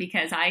Ziglar,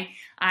 because I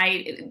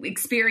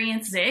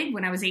experienced Zig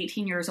when I was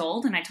 18 years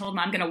old, and I told him,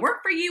 I'm going to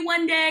work for you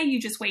one day. You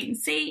just wait and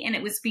see. And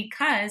it was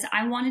because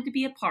I wanted to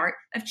be a part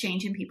of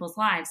changing people's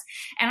lives.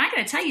 And I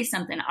got to tell you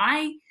something.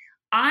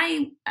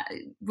 I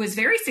was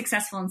very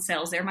successful in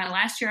sales there. My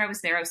last year I was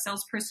there, I was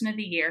salesperson of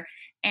the year.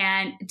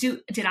 And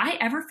did I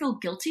ever feel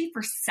guilty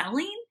for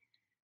selling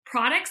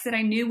products that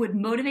I knew would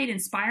motivate,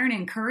 inspire, and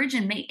encourage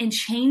and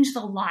change the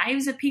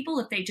lives of people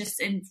if they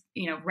just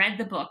read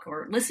the book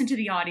or listened to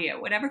the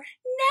audio, whatever?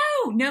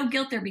 No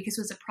guilt there, because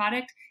it was a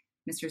product,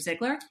 Mr.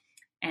 Ziglar,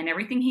 and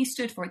everything he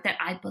stood for that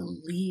I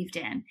believed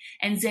in.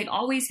 And Zig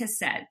always has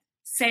said,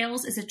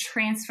 sales is a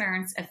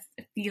transference of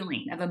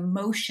feeling, of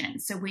emotion.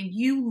 So when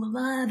you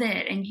love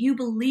it and you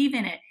believe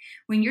in it,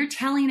 when you're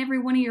telling every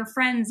one of your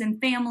friends and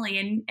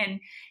family and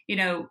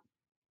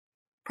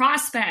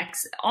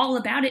prospects all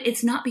about it,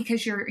 it's not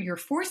because you're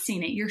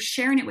forcing it. You're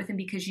sharing it with them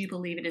because you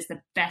believe it is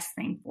the best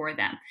thing for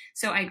them.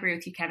 So I agree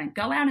with you, Kevin.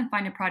 Go out and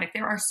find a product.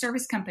 There are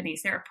service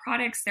companies, there are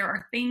products, there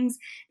are things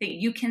that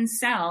you can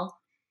sell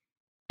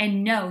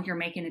and know you're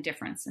making a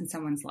difference in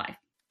someone's life.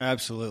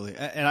 Absolutely.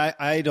 And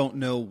I don't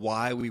know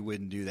why we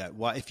wouldn't do that.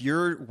 Why, if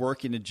you're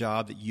working a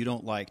job that you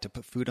don't like, to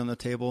put food on the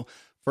table,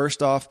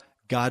 first off,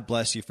 God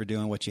bless you for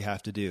doing what you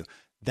have to do.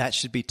 that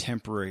should be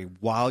temporary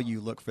while you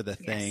look for the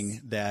thing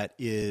Yes. that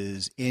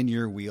is in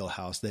your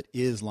wheelhouse, that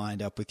is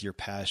lined up with your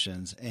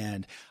passions.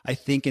 And I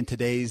think in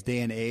today's day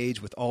and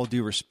age, with all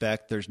due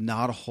respect, there's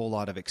not a whole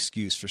lot of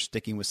excuse for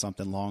sticking with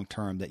something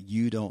long-term that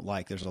you don't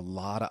like. There's a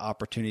lot of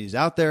opportunities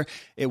out there.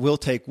 It will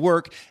take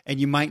work, and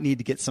you might need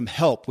to get some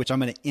help, which I'm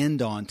going to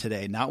end on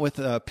today, not with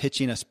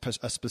pitching a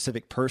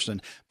specific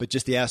person, but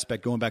just the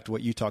aspect, going back to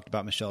what you talked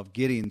about, Michelle, of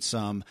getting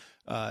some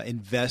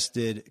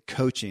invested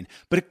coaching.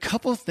 But a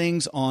couple of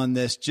things on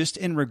this, just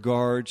in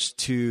regards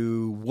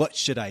to what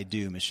should I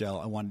do, Michelle,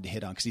 I wanted to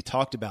hit on, because he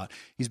talked about,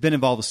 he's been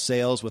involved with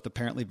sales with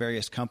apparently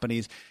various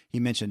companies. He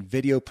mentioned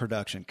video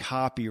production,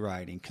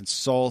 copywriting,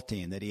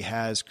 consulting, that he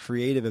has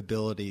creative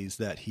abilities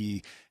that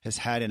he has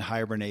had in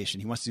hibernation.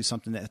 He wants to do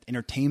something that has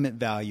entertainment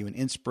value and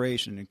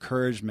inspiration and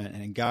encouragement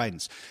and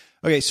guidance.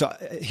 Okay, so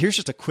here's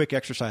just a quick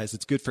exercise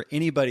that's good for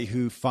anybody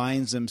who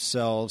finds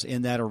themselves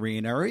in that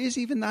arena, or is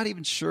even not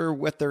even sure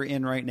what they're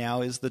in right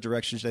now, is the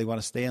directions they want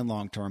to stay in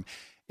long term,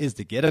 is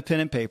to get a pen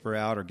and paper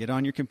out or get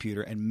on your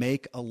computer and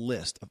make a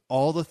list of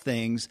all the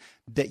things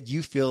that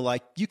you feel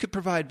like you could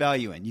provide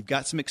value in. You've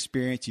got some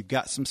experience, you've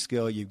got some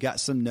skill, you've got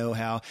some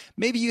know-how.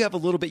 Maybe you have a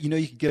little bit,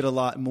 you could get a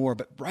lot more,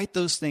 but write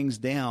those things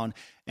down.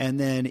 And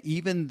then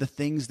even the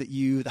things that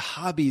the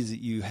hobbies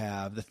that you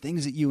have, the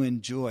things that you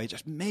enjoy,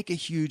 just make a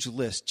huge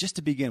list just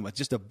to begin with,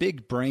 just a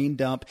big brain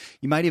dump.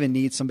 You might even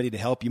need somebody to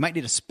help. You might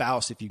need a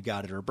spouse if you've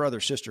got it, or a brother,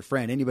 sister,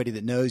 friend, anybody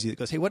that knows you that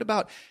goes, hey, what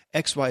about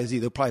X, Y, Z?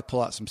 They'll probably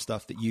pull out some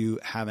stuff that you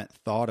haven't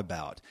thought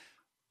about.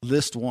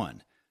 List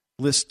one.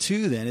 List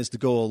two then is to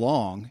go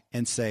along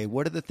and say,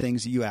 what are the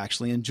things that you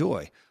actually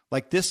enjoy?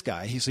 Like this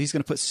guy, he's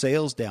going to put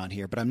sales down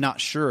here, but I'm not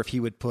sure if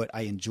he would put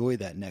I enjoy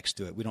that next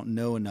to it. We don't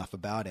know enough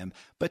about him.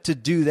 But to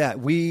do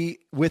that,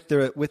 with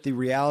the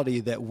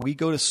reality that we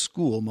go to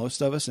school,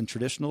 most of us in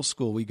traditional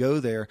school, we go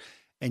there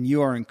and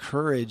you are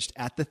encouraged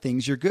at the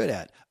things you're good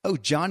at. Oh,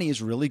 Johnny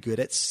is really good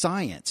at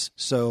science.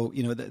 So,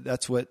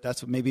 that's what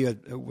maybe a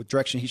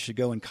direction he should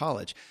go in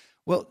college.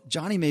 Well,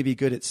 Johnny may be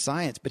good at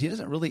science, but he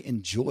doesn't really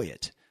enjoy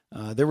it.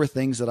 There were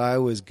things that I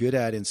was good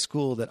at in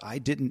school that I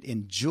didn't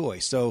enjoy.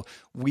 So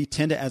we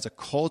tend to, as a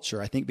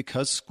culture, I think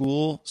because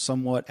school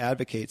somewhat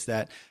advocates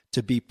that,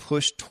 to be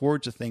pushed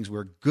towards the things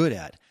we're good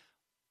at.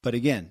 But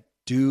again,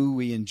 do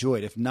we enjoy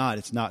it? If not,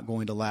 it's not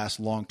going to last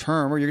long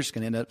term, or you're just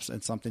going to end up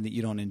in something that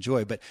you don't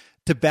enjoy. But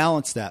to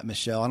balance that,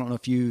 Michelle, I don't know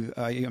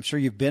if I'm sure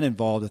you've been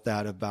involved with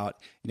that, about,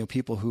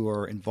 people who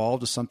are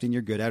involved with something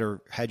you're good at or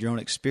had your own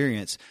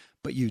experience,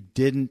 but you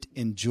didn't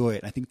enjoy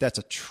it. I think that's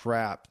a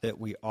trap that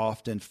we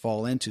often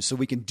fall into. So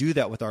we can do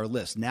that with our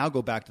list. Now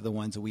go back to the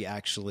ones that we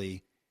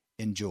actually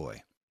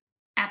enjoy.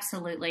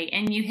 Absolutely.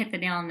 And you hit the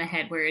nail on the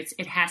head, where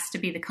it has to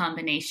be the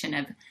combination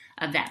of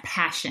that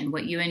passion,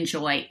 what you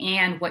enjoy,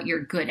 and what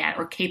you're good at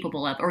or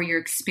capable of, or your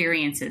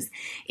experiences.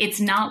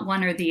 It's not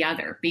one or the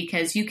other,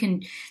 because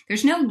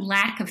there's no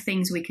lack of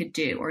things we could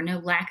do, or no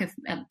lack of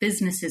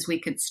businesses we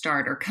could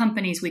start, or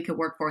companies we could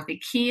work for. The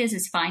key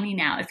is finding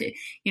out if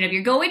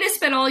you're going to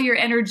spend all your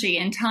energy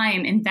and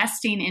time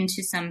investing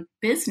into some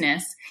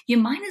business, you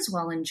might as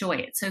well enjoy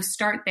it. So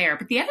start there.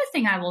 But the other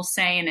thing I will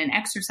say, in an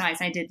exercise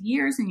I did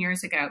years and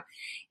years ago,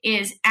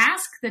 is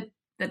ask the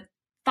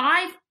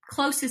 5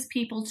 closest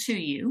people to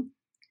you,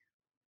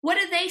 what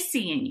do they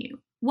see in you?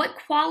 What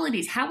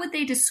qualities? How would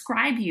they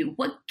describe you?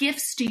 What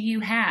gifts do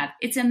you have?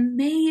 It's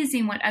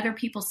amazing what other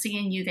people see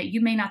in you that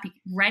you may not be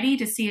ready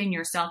to see in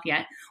yourself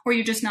yet, or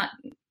you're just not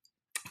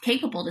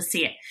capable to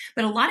see it.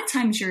 But a lot of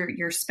times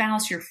your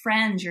spouse, your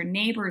friends, your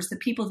neighbors, the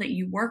people that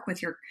you work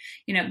with,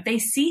 they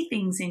see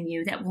things in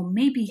you that will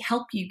maybe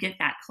help you get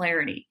that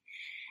clarity.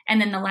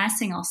 And then the last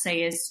thing I'll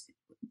say is,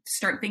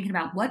 start thinking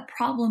about, what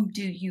problem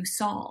do you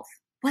solve?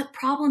 What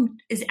problem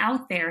is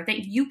out there that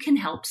you can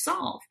help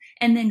solve?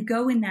 And then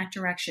go in that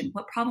direction.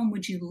 What problem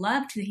would you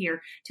love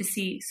to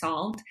see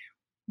solved?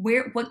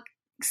 What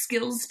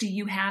skills do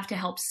you have to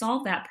help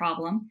solve that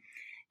problem?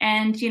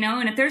 And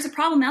if there's a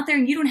problem out there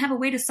and you don't have a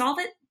way to solve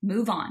it,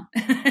 move on.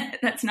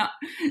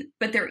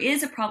 But there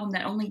is a problem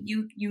that only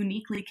you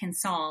uniquely can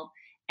solve.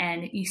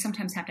 And you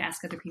sometimes have to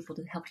ask other people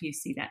to help you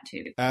see that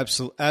too.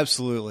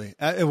 Absolutely.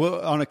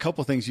 Well, on a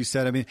couple of things you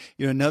said,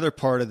 another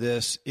part of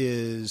this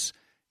is,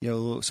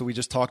 so we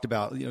just talked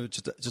about,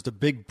 just a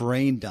big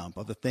brain dump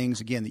of the things,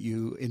 again, that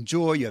you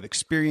enjoy, you have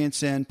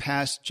experience in,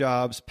 past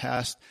jobs,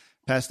 past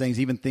things,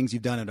 even things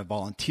you've done in a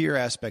volunteer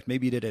aspect.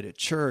 Maybe you did it at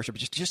church, or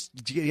just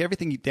get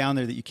everything down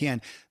there that you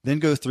can. Then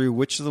go through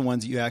which are the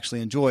ones that you actually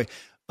enjoy.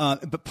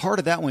 But part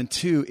of that one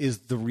too is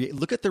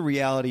look at the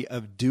reality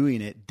of doing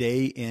it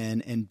day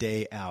in and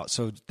day out.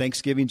 So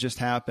Thanksgiving just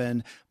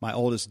happened. My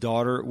oldest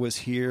daughter was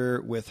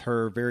here with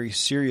her very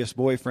serious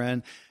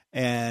boyfriend,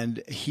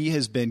 and he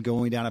has been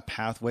going down a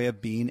pathway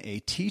of being a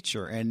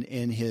teacher, and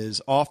in his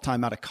off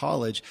time out of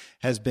college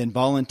has been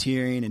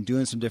volunteering and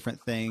doing some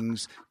different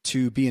things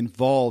to be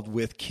involved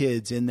with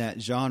kids in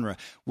that genre.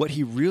 What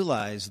he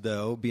realized,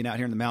 though, being out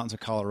here in the mountains of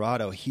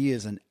Colorado, he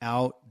is an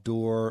outdoor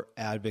outdoor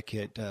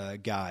advocate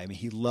guy. I mean,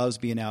 he loves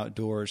being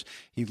outdoors.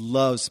 He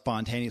loves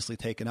spontaneously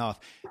taking off.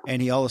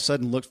 And he all of a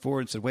sudden looked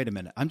forward and said, wait a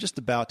minute, I'm just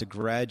about to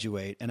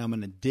graduate and I'm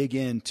going to dig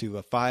into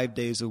a 5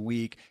 days a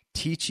week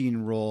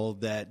teaching role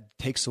that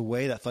takes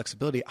away that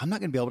flexibility. I'm not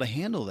going to be able to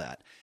handle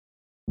that.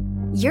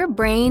 Your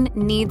brain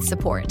needs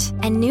support,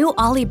 and new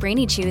Ollie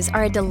Brainy Chews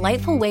are a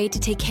delightful way to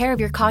take care of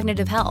your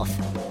cognitive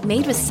health.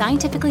 Made with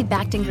scientifically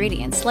backed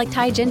ingredients like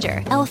Thai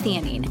ginger,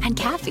 L-theanine, and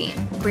caffeine,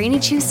 Brainy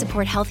Chews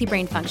support healthy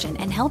brain function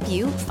and help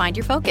you find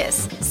your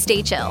focus,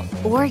 stay chill,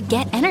 or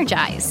get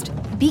energized.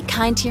 Be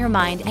kind to your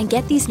mind and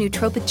get these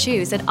nootropic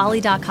chews at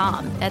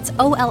ollie.com. That's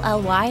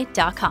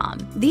OLLY.com.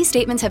 These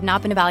statements have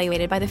not been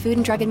evaluated by the Food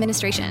and Drug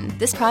Administration.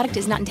 This product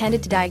is not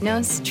intended to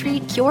diagnose,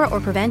 treat, cure, or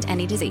prevent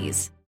any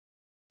disease.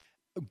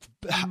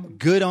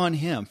 Good on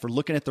him for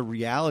looking at the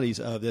realities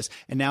of this.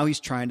 And now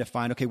he's trying to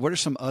find, okay, what are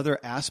some other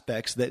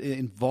aspects that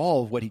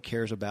involve what he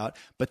cares about,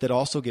 but that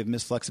also give him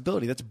his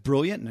flexibility? That's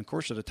brilliant. And of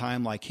course, at a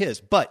time like his,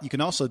 but you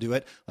can also do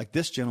it like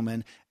this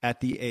gentleman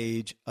at the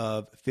age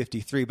of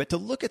 53. But to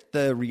look at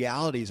the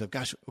realities of,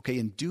 gosh, okay,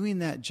 in doing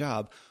that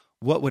job,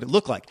 what would it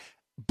look like?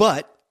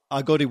 But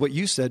I'll go to what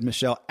you said,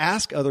 Michelle,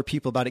 ask other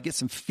people about it, get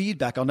some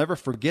feedback. I'll never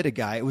forget a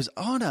guy. It was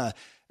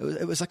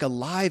like a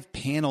live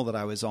panel that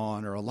I was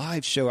on, or a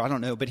live show. I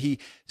don't know, but he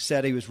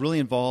said he was really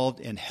involved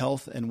in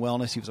health and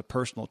wellness. He was a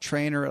personal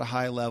trainer at a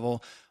high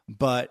level,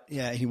 but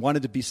yeah, he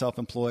wanted to be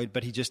self-employed,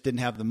 but he just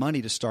didn't have the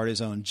money to start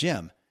his own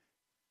gym.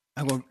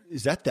 I go,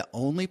 is that the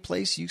only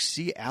place you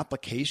see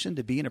application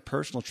to being a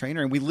personal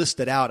trainer? And we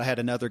listed out, I had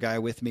another guy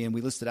with me, and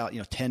we listed out,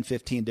 10,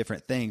 15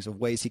 different things of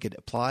ways he could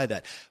apply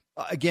that.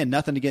 Again,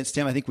 nothing against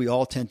him. I think we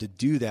all tend to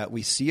do that.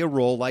 We see a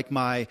role like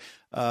my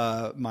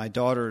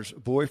daughter's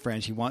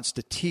boyfriend. He wants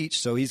to teach,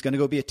 so he's going to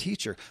go be a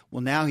teacher.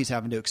 Well, now he's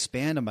having to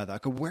expand on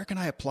that. Where can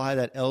I apply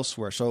that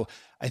elsewhere? So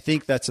I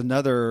think that's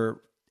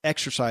another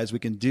exercise we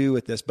can do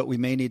with this, but we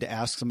may need to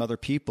ask some other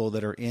people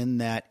that are in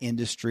that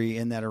industry,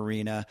 in that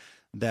arena,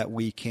 that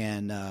we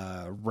can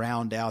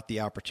round out the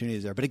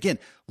opportunities there. But again,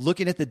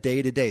 looking at the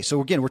day-to-day.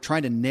 So again, we're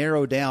trying to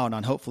narrow down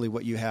on hopefully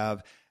what you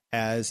have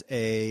as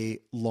a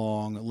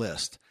long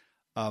list.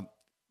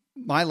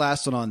 My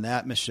last one on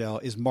that, Michelle,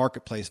 is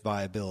marketplace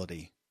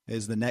viability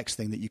is the next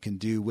thing that you can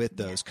do with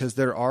those, because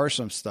there are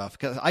some stuff.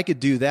 Because I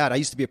could do that. I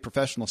used to be a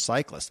professional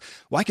cyclist.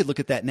 Well, I could look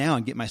at that now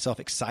and get myself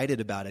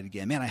excited about it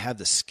again. Man, I have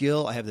the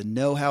skill. I have the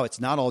know-how.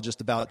 It's not all just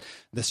about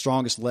the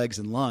strongest legs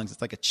and lungs.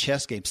 It's like a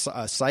chess game.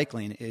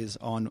 Cycling is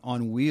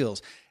on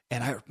wheels.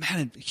 And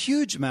a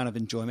huge amount of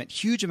enjoyment,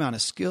 huge amount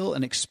of skill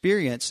and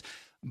experience.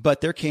 But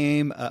there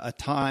came a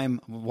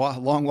time a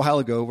long while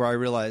ago where I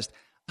realized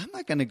I'm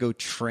not going to go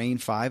train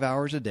 5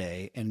 hours a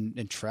day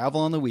and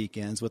travel on the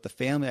weekends with the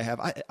family I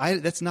have.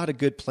 That's not a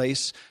good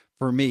place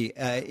for me.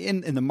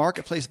 In the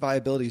marketplace,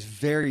 viability is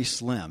very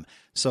slim.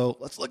 So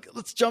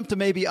let's jump to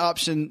maybe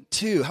option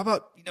 2. How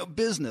about,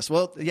 business?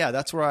 Well, yeah,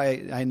 that's where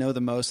I know the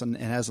most and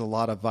has a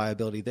lot of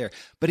viability there.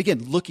 But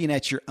again, looking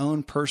at your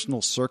own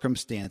personal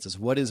circumstances,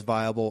 what is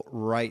viable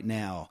right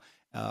now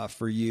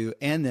for you,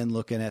 and then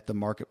looking at the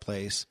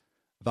marketplace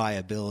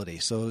viability.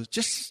 So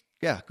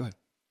go ahead.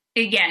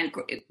 Again,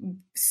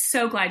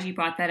 so glad you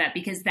brought that up,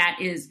 because that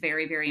is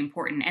very, very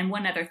important. And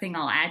one other thing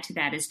I'll add to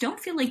that is, don't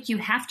feel like you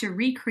have to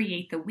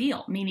recreate the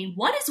wheel, meaning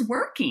what is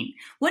working?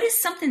 What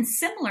is something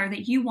similar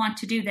that you want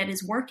to do that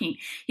is working?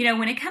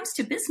 When it comes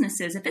to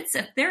businesses,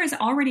 if there is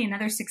already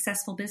another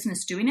successful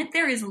business doing it,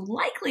 there is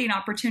likely an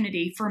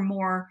opportunity for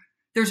more.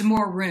 There's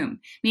more room,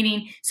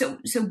 meaning, so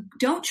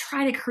don't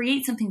try to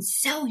create something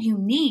so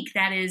unique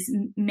that is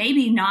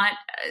maybe not,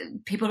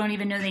 people don't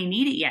even know they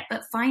need it yet,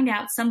 but find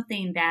out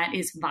something that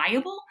is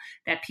viable,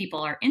 that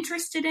people are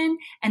interested in,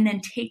 and then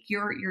take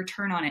your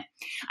turn on it.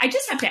 I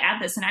just have to add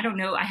this, and I don't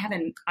know, I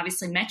haven't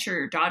obviously met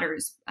your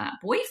daughter's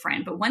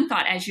boyfriend, but one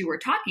thought as you were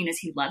talking is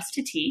he loves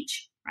to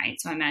teach, right?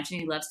 So I imagine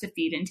he loves to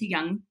feed into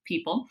young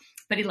people,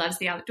 but he loves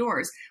the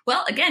outdoors.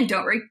 Well, again,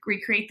 don't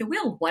recreate the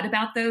wheel. What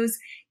about those?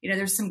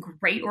 There's some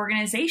great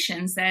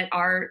organizations that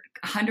are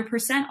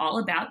 100% all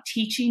about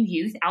teaching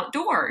youth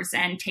outdoors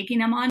and taking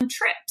them on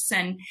trips.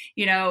 And,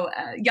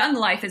 Young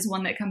Life is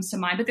one that comes to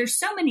mind, but there's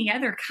so many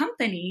other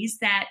companies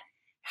that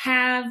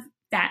have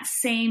that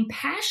same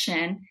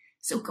passion.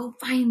 So go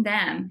find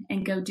them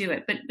and go do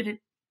it. But it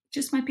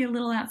just might be a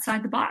little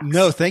outside the box.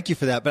 No, thank you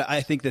for that. But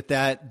I think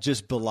that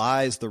just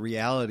belies the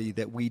reality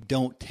that we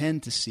don't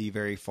tend to see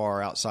very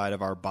far outside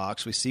of our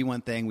box. We see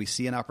one thing, we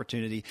see an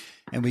opportunity,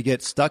 and we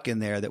get stuck in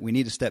there that we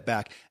need to step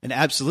back. And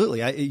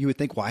absolutely, you would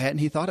think, why hadn't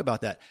he thought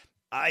about that?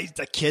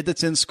 A kid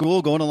that's in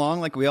school going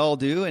along like we all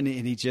do. And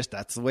he just,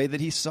 that's the way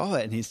that he saw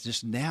it. And he's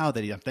just now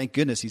that thank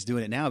goodness he's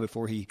doing it now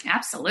before he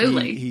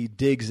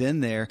digs in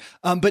there.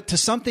 But to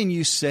something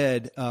you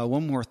said,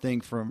 one more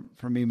thing from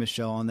me,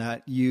 Michelle, on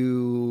that,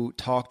 you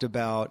talked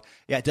about,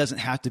 it doesn't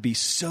have to be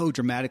so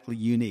dramatically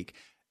unique.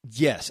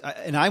 Yes.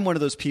 And I'm one of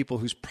those people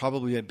who's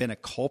probably been a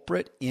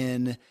culprit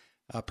in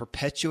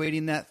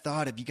perpetuating that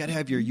thought of, you got to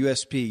have your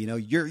USP,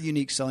 your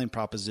unique selling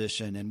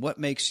proposition and what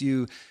makes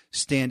you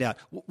stand out.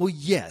 Well,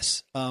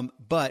 yes.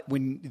 But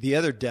when the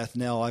other death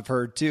knell I've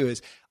heard too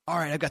is, all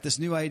right, I've got this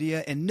new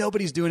idea and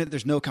nobody's doing it.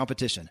 There's no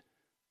competition.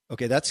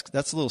 Okay, that's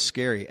a little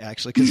scary,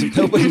 actually, because if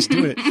nobody's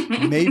doing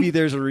it, maybe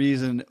there's a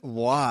reason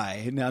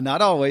why. Now,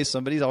 not always.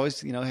 Somebody's always,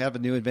 have a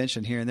new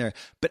invention here and there.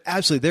 But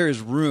absolutely, there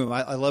is room.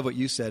 I love what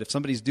you said. If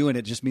somebody's doing it,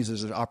 it just means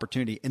there's an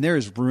opportunity. And there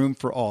is room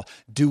for all.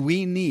 Do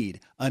we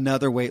need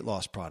another weight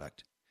loss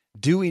product?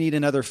 Do we need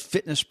another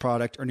fitness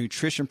product or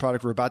nutrition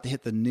product? We're about to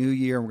hit the new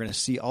year and we're going to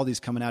see all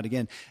these coming out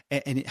again.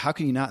 And how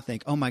can you not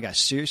think, oh my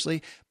gosh,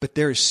 seriously? But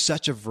there is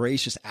such a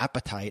voracious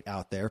appetite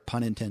out there,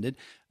 pun intended,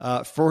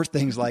 for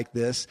things like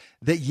this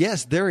that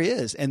yes, there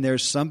is. And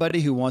there's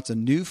somebody who wants a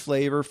new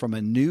flavor from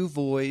a new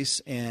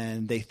voice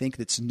and they think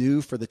that's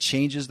new for the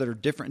changes that are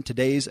different in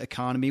today's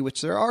economy,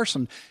 which there are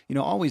some,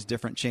 always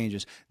different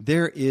changes.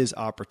 There is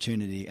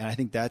opportunity. And I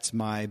think that's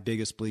my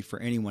biggest belief for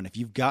anyone. If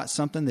you've got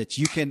something that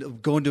you can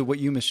go into what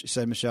you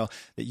said, Michelle,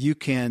 that you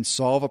can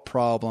solve a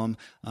problem,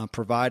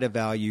 provide a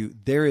value,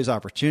 there is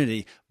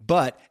opportunity.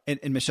 But,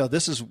 and Michelle,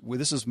 this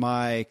is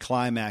my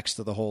climax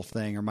to the whole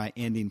thing, or my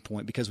ending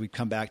point, because we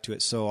come back to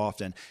it so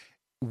often.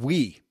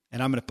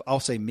 I'll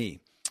say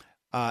me,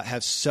 I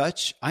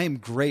am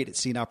great at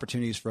seeing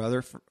opportunities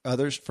for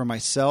others. For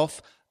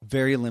myself,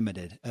 very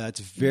limited. It's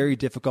very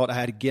difficult. I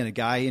had, again, a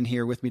guy in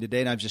here with me today,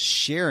 and I'm just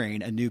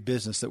sharing a new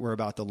business that we're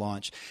about to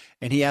launch.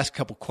 And he asked a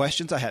couple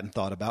questions I hadn't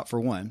thought about, for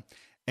one.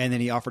 And then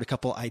he offered a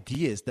couple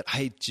ideas that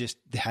I just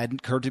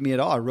hadn't occurred to me at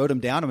all. I wrote them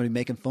down. I'm going to be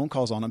making phone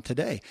calls on them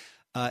today.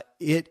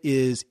 It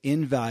is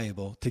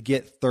invaluable to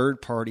get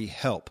third-party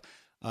help.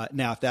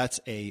 Now, if that's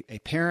a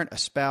parent, a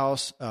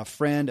spouse, a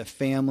friend, a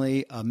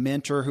family, a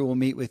mentor who will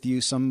meet with you,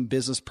 some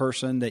business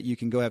person that you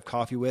can go have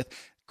coffee with,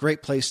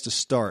 great place to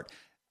start.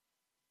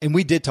 And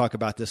we did talk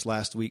about this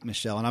last week,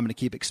 Michelle, and I'm going to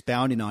keep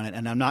expounding on it.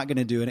 And I'm not going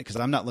to do it because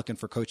I'm not looking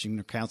for coaching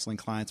or counseling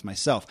clients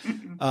myself.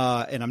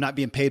 And I'm not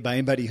being paid by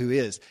anybody who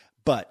is.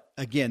 But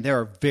again, there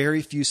are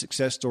very few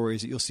success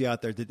stories that you'll see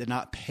out there that did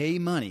not pay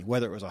money,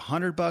 whether it was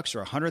 $100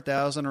 or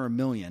 $100,000 or $1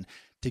 million,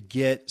 to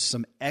get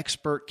some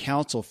expert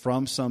counsel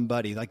from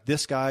somebody like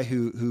this guy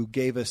who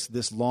gave us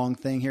this long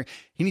thing here.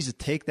 He needs to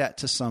take that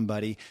to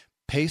somebody,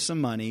 pay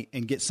some money,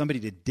 and get somebody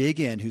to dig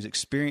in who's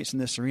experienced in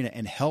this arena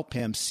and help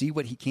him see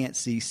what he can't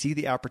see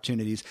the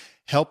opportunities,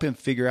 help him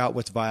figure out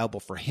what's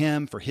viable for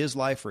him, for his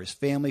life, for his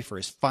family, for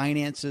his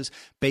finances,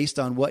 based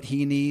on what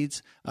he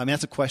needs. I mean,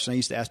 that's a question I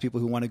used to ask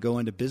people who want to go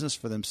into business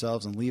for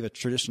themselves and leave a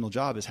traditional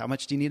job is, how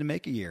much do you need to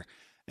make a year?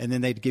 And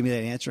then they'd give me that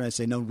answer and I'd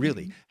say, no,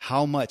 really,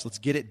 how much? Let's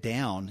get it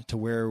down to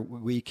where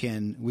we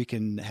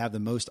can have the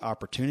most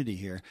opportunity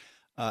here.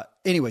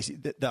 Anyways,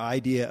 the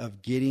idea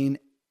of getting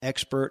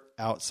expert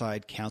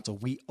outside counsel,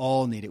 we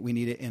all need it. We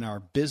need it in our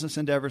business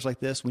endeavors like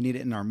this. We need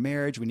it in our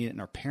marriage. We need it in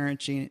our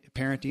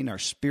parenting, our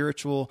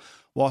spiritual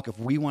walk. If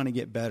we want to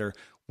get better,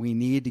 we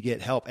need to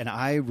get help. And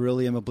I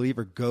really am a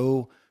believer,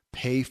 go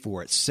pay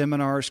for it.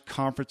 Seminars,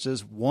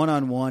 conferences,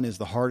 one-on-one is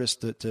the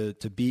hardest to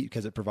beat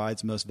because it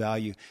provides the most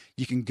value.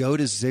 You can go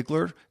to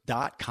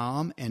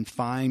Ziglar.com and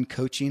find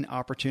coaching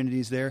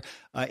opportunities there.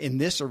 In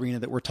this arena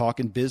that we're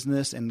talking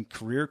business and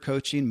career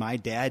coaching, my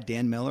dad,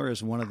 Dan Miller,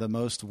 is one of the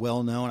most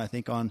well-known, I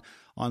think, on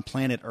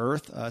planet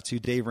Earth, to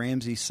Dave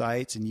Ramsey's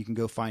sites, and you can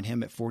go find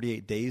him at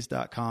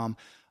 48days.com.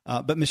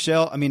 But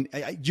Michelle, I mean,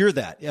 you're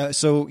that.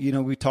 So,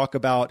 we talk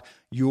about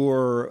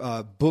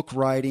your book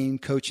writing,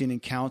 coaching,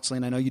 and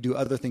counseling. I know you do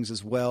other things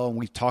as well. And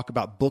we talk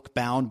about Book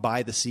Bound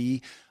by the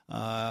Sea,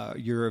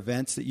 your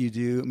events that you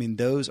do. I mean,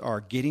 those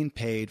are getting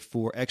paid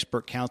for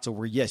expert counsel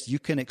where, yes, you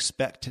can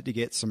expect to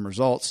get some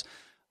results.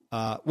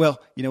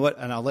 Well, you know what?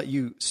 And I'll let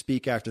you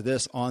speak after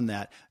this on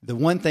that. The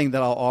one thing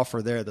that I'll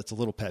offer there that's a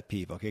little pet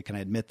peeve, okay, can I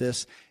admit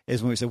this,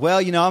 is when we say, well,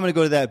 I'm going to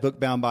go to that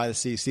Book Bound by the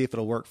Sea, see if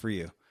it'll work for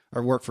you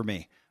or work for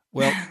me.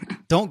 Well,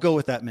 don't go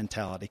with that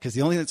mentality, because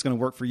the only thing that's going to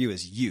work for you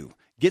is you.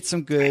 Get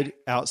some good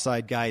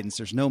outside guidance.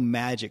 There's no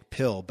magic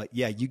pill, but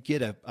yeah, you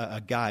get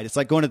a guide. It's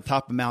like going to the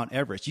top of Mount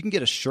Everest. You can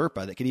get a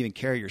Sherpa that can even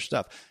carry your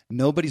stuff.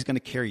 Nobody's going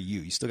to carry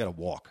you. You still got to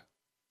walk.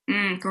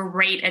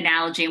 Great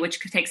analogy, which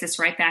takes us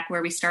right back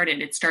where we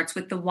started. It starts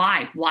with the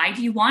why. Why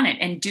do you want it?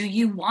 And do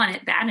you want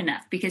it bad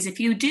enough? Because if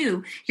you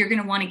do, you're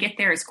going to want to get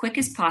there as quick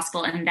as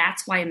possible. And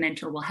that's why a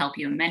mentor will help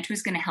you. A mentor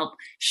is going to help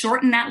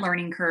shorten that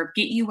learning curve,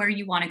 get you where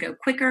you want to go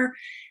quicker.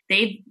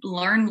 They've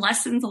learned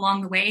lessons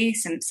along the way,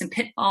 some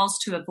pitfalls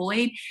to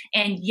avoid.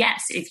 And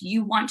yes, if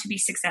you want to be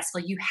successful,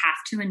 you have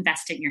to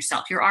invest in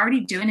yourself. You're already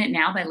doing it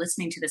now by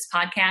listening to this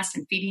podcast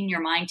and feeding your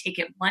mind. Take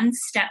it one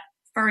step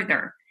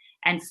further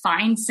and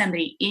find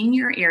somebody in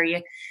your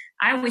area.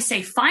 I always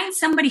say, find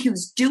somebody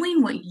who's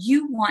doing what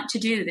you want to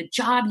do, the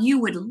job you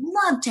would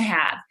love to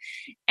have,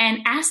 and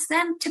ask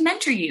them to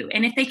mentor you.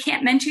 And if they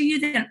can't mentor you,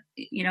 then,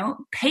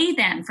 pay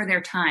them for their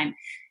time.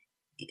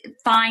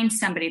 Find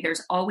somebody.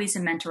 There's always a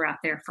mentor out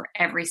there for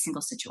every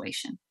single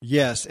situation.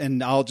 Yes.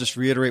 And I'll just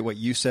reiterate what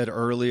you said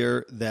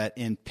earlier, that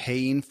in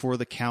paying for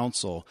the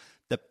counsel,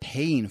 the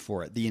paying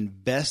for it, the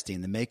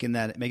investing, the making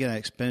that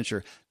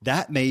expenditure,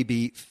 that may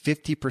be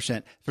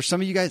 50%. For some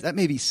of you guys, that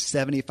may be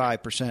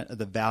 75% of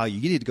the value.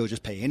 You need to go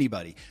just pay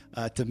anybody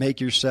to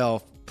make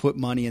yourself put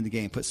money in the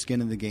game, put skin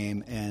in the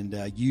game,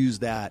 and use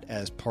that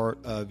as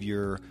part of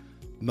your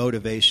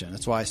motivation.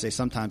 That's why I say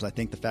sometimes I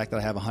think the fact that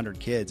I have 100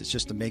 kids, it's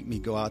just to make me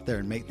go out there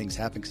and make things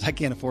happen because I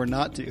can't afford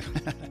not to.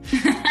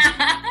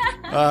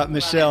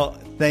 Michelle,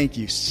 thank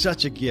you.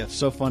 Such a gift.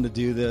 So fun to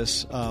do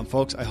this.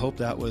 Folks, I hope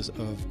that was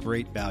of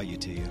great value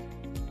to you.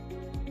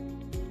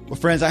 Well,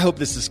 friends, I hope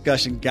this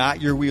discussion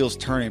got your wheels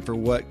turning for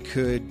what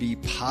could be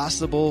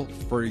possible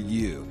for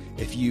you.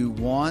 If you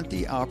want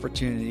the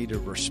opportunity to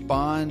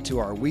respond to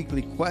our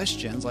weekly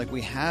questions like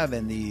we have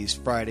in these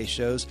Friday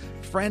shows,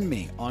 friend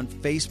me on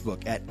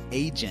Facebook at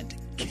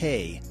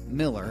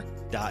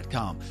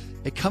agentkmiller.com.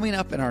 Hey, coming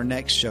up in our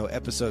next show,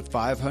 episode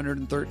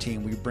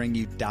 513, we bring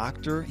you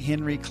Dr.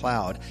 Henry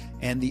Cloud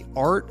and the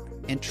art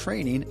and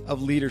training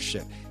of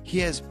leadership. He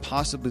has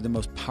possibly the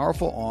most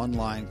powerful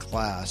online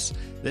class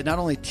that not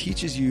only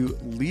teaches you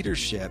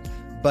leadership,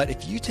 but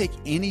if you take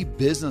any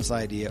business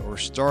idea or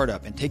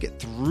startup and take it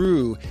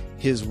through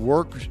his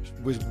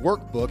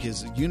workbook,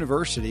 his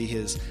university,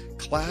 his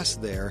class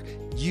there,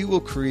 you will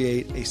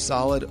create a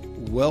solid,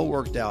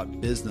 well-worked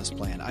out business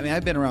plan. I mean,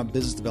 I've been around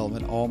business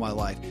development all my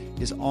life.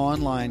 His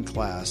online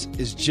class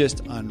is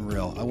just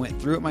unreal. I went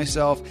through it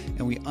myself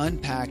and we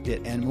unpacked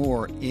it and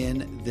more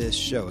in this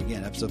show.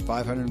 Again, episode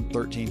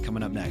 513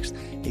 coming up next.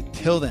 Hey,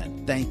 till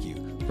then, thank you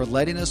for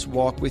letting us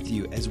walk with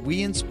you as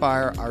we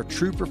inspire our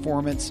true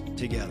performance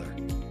together.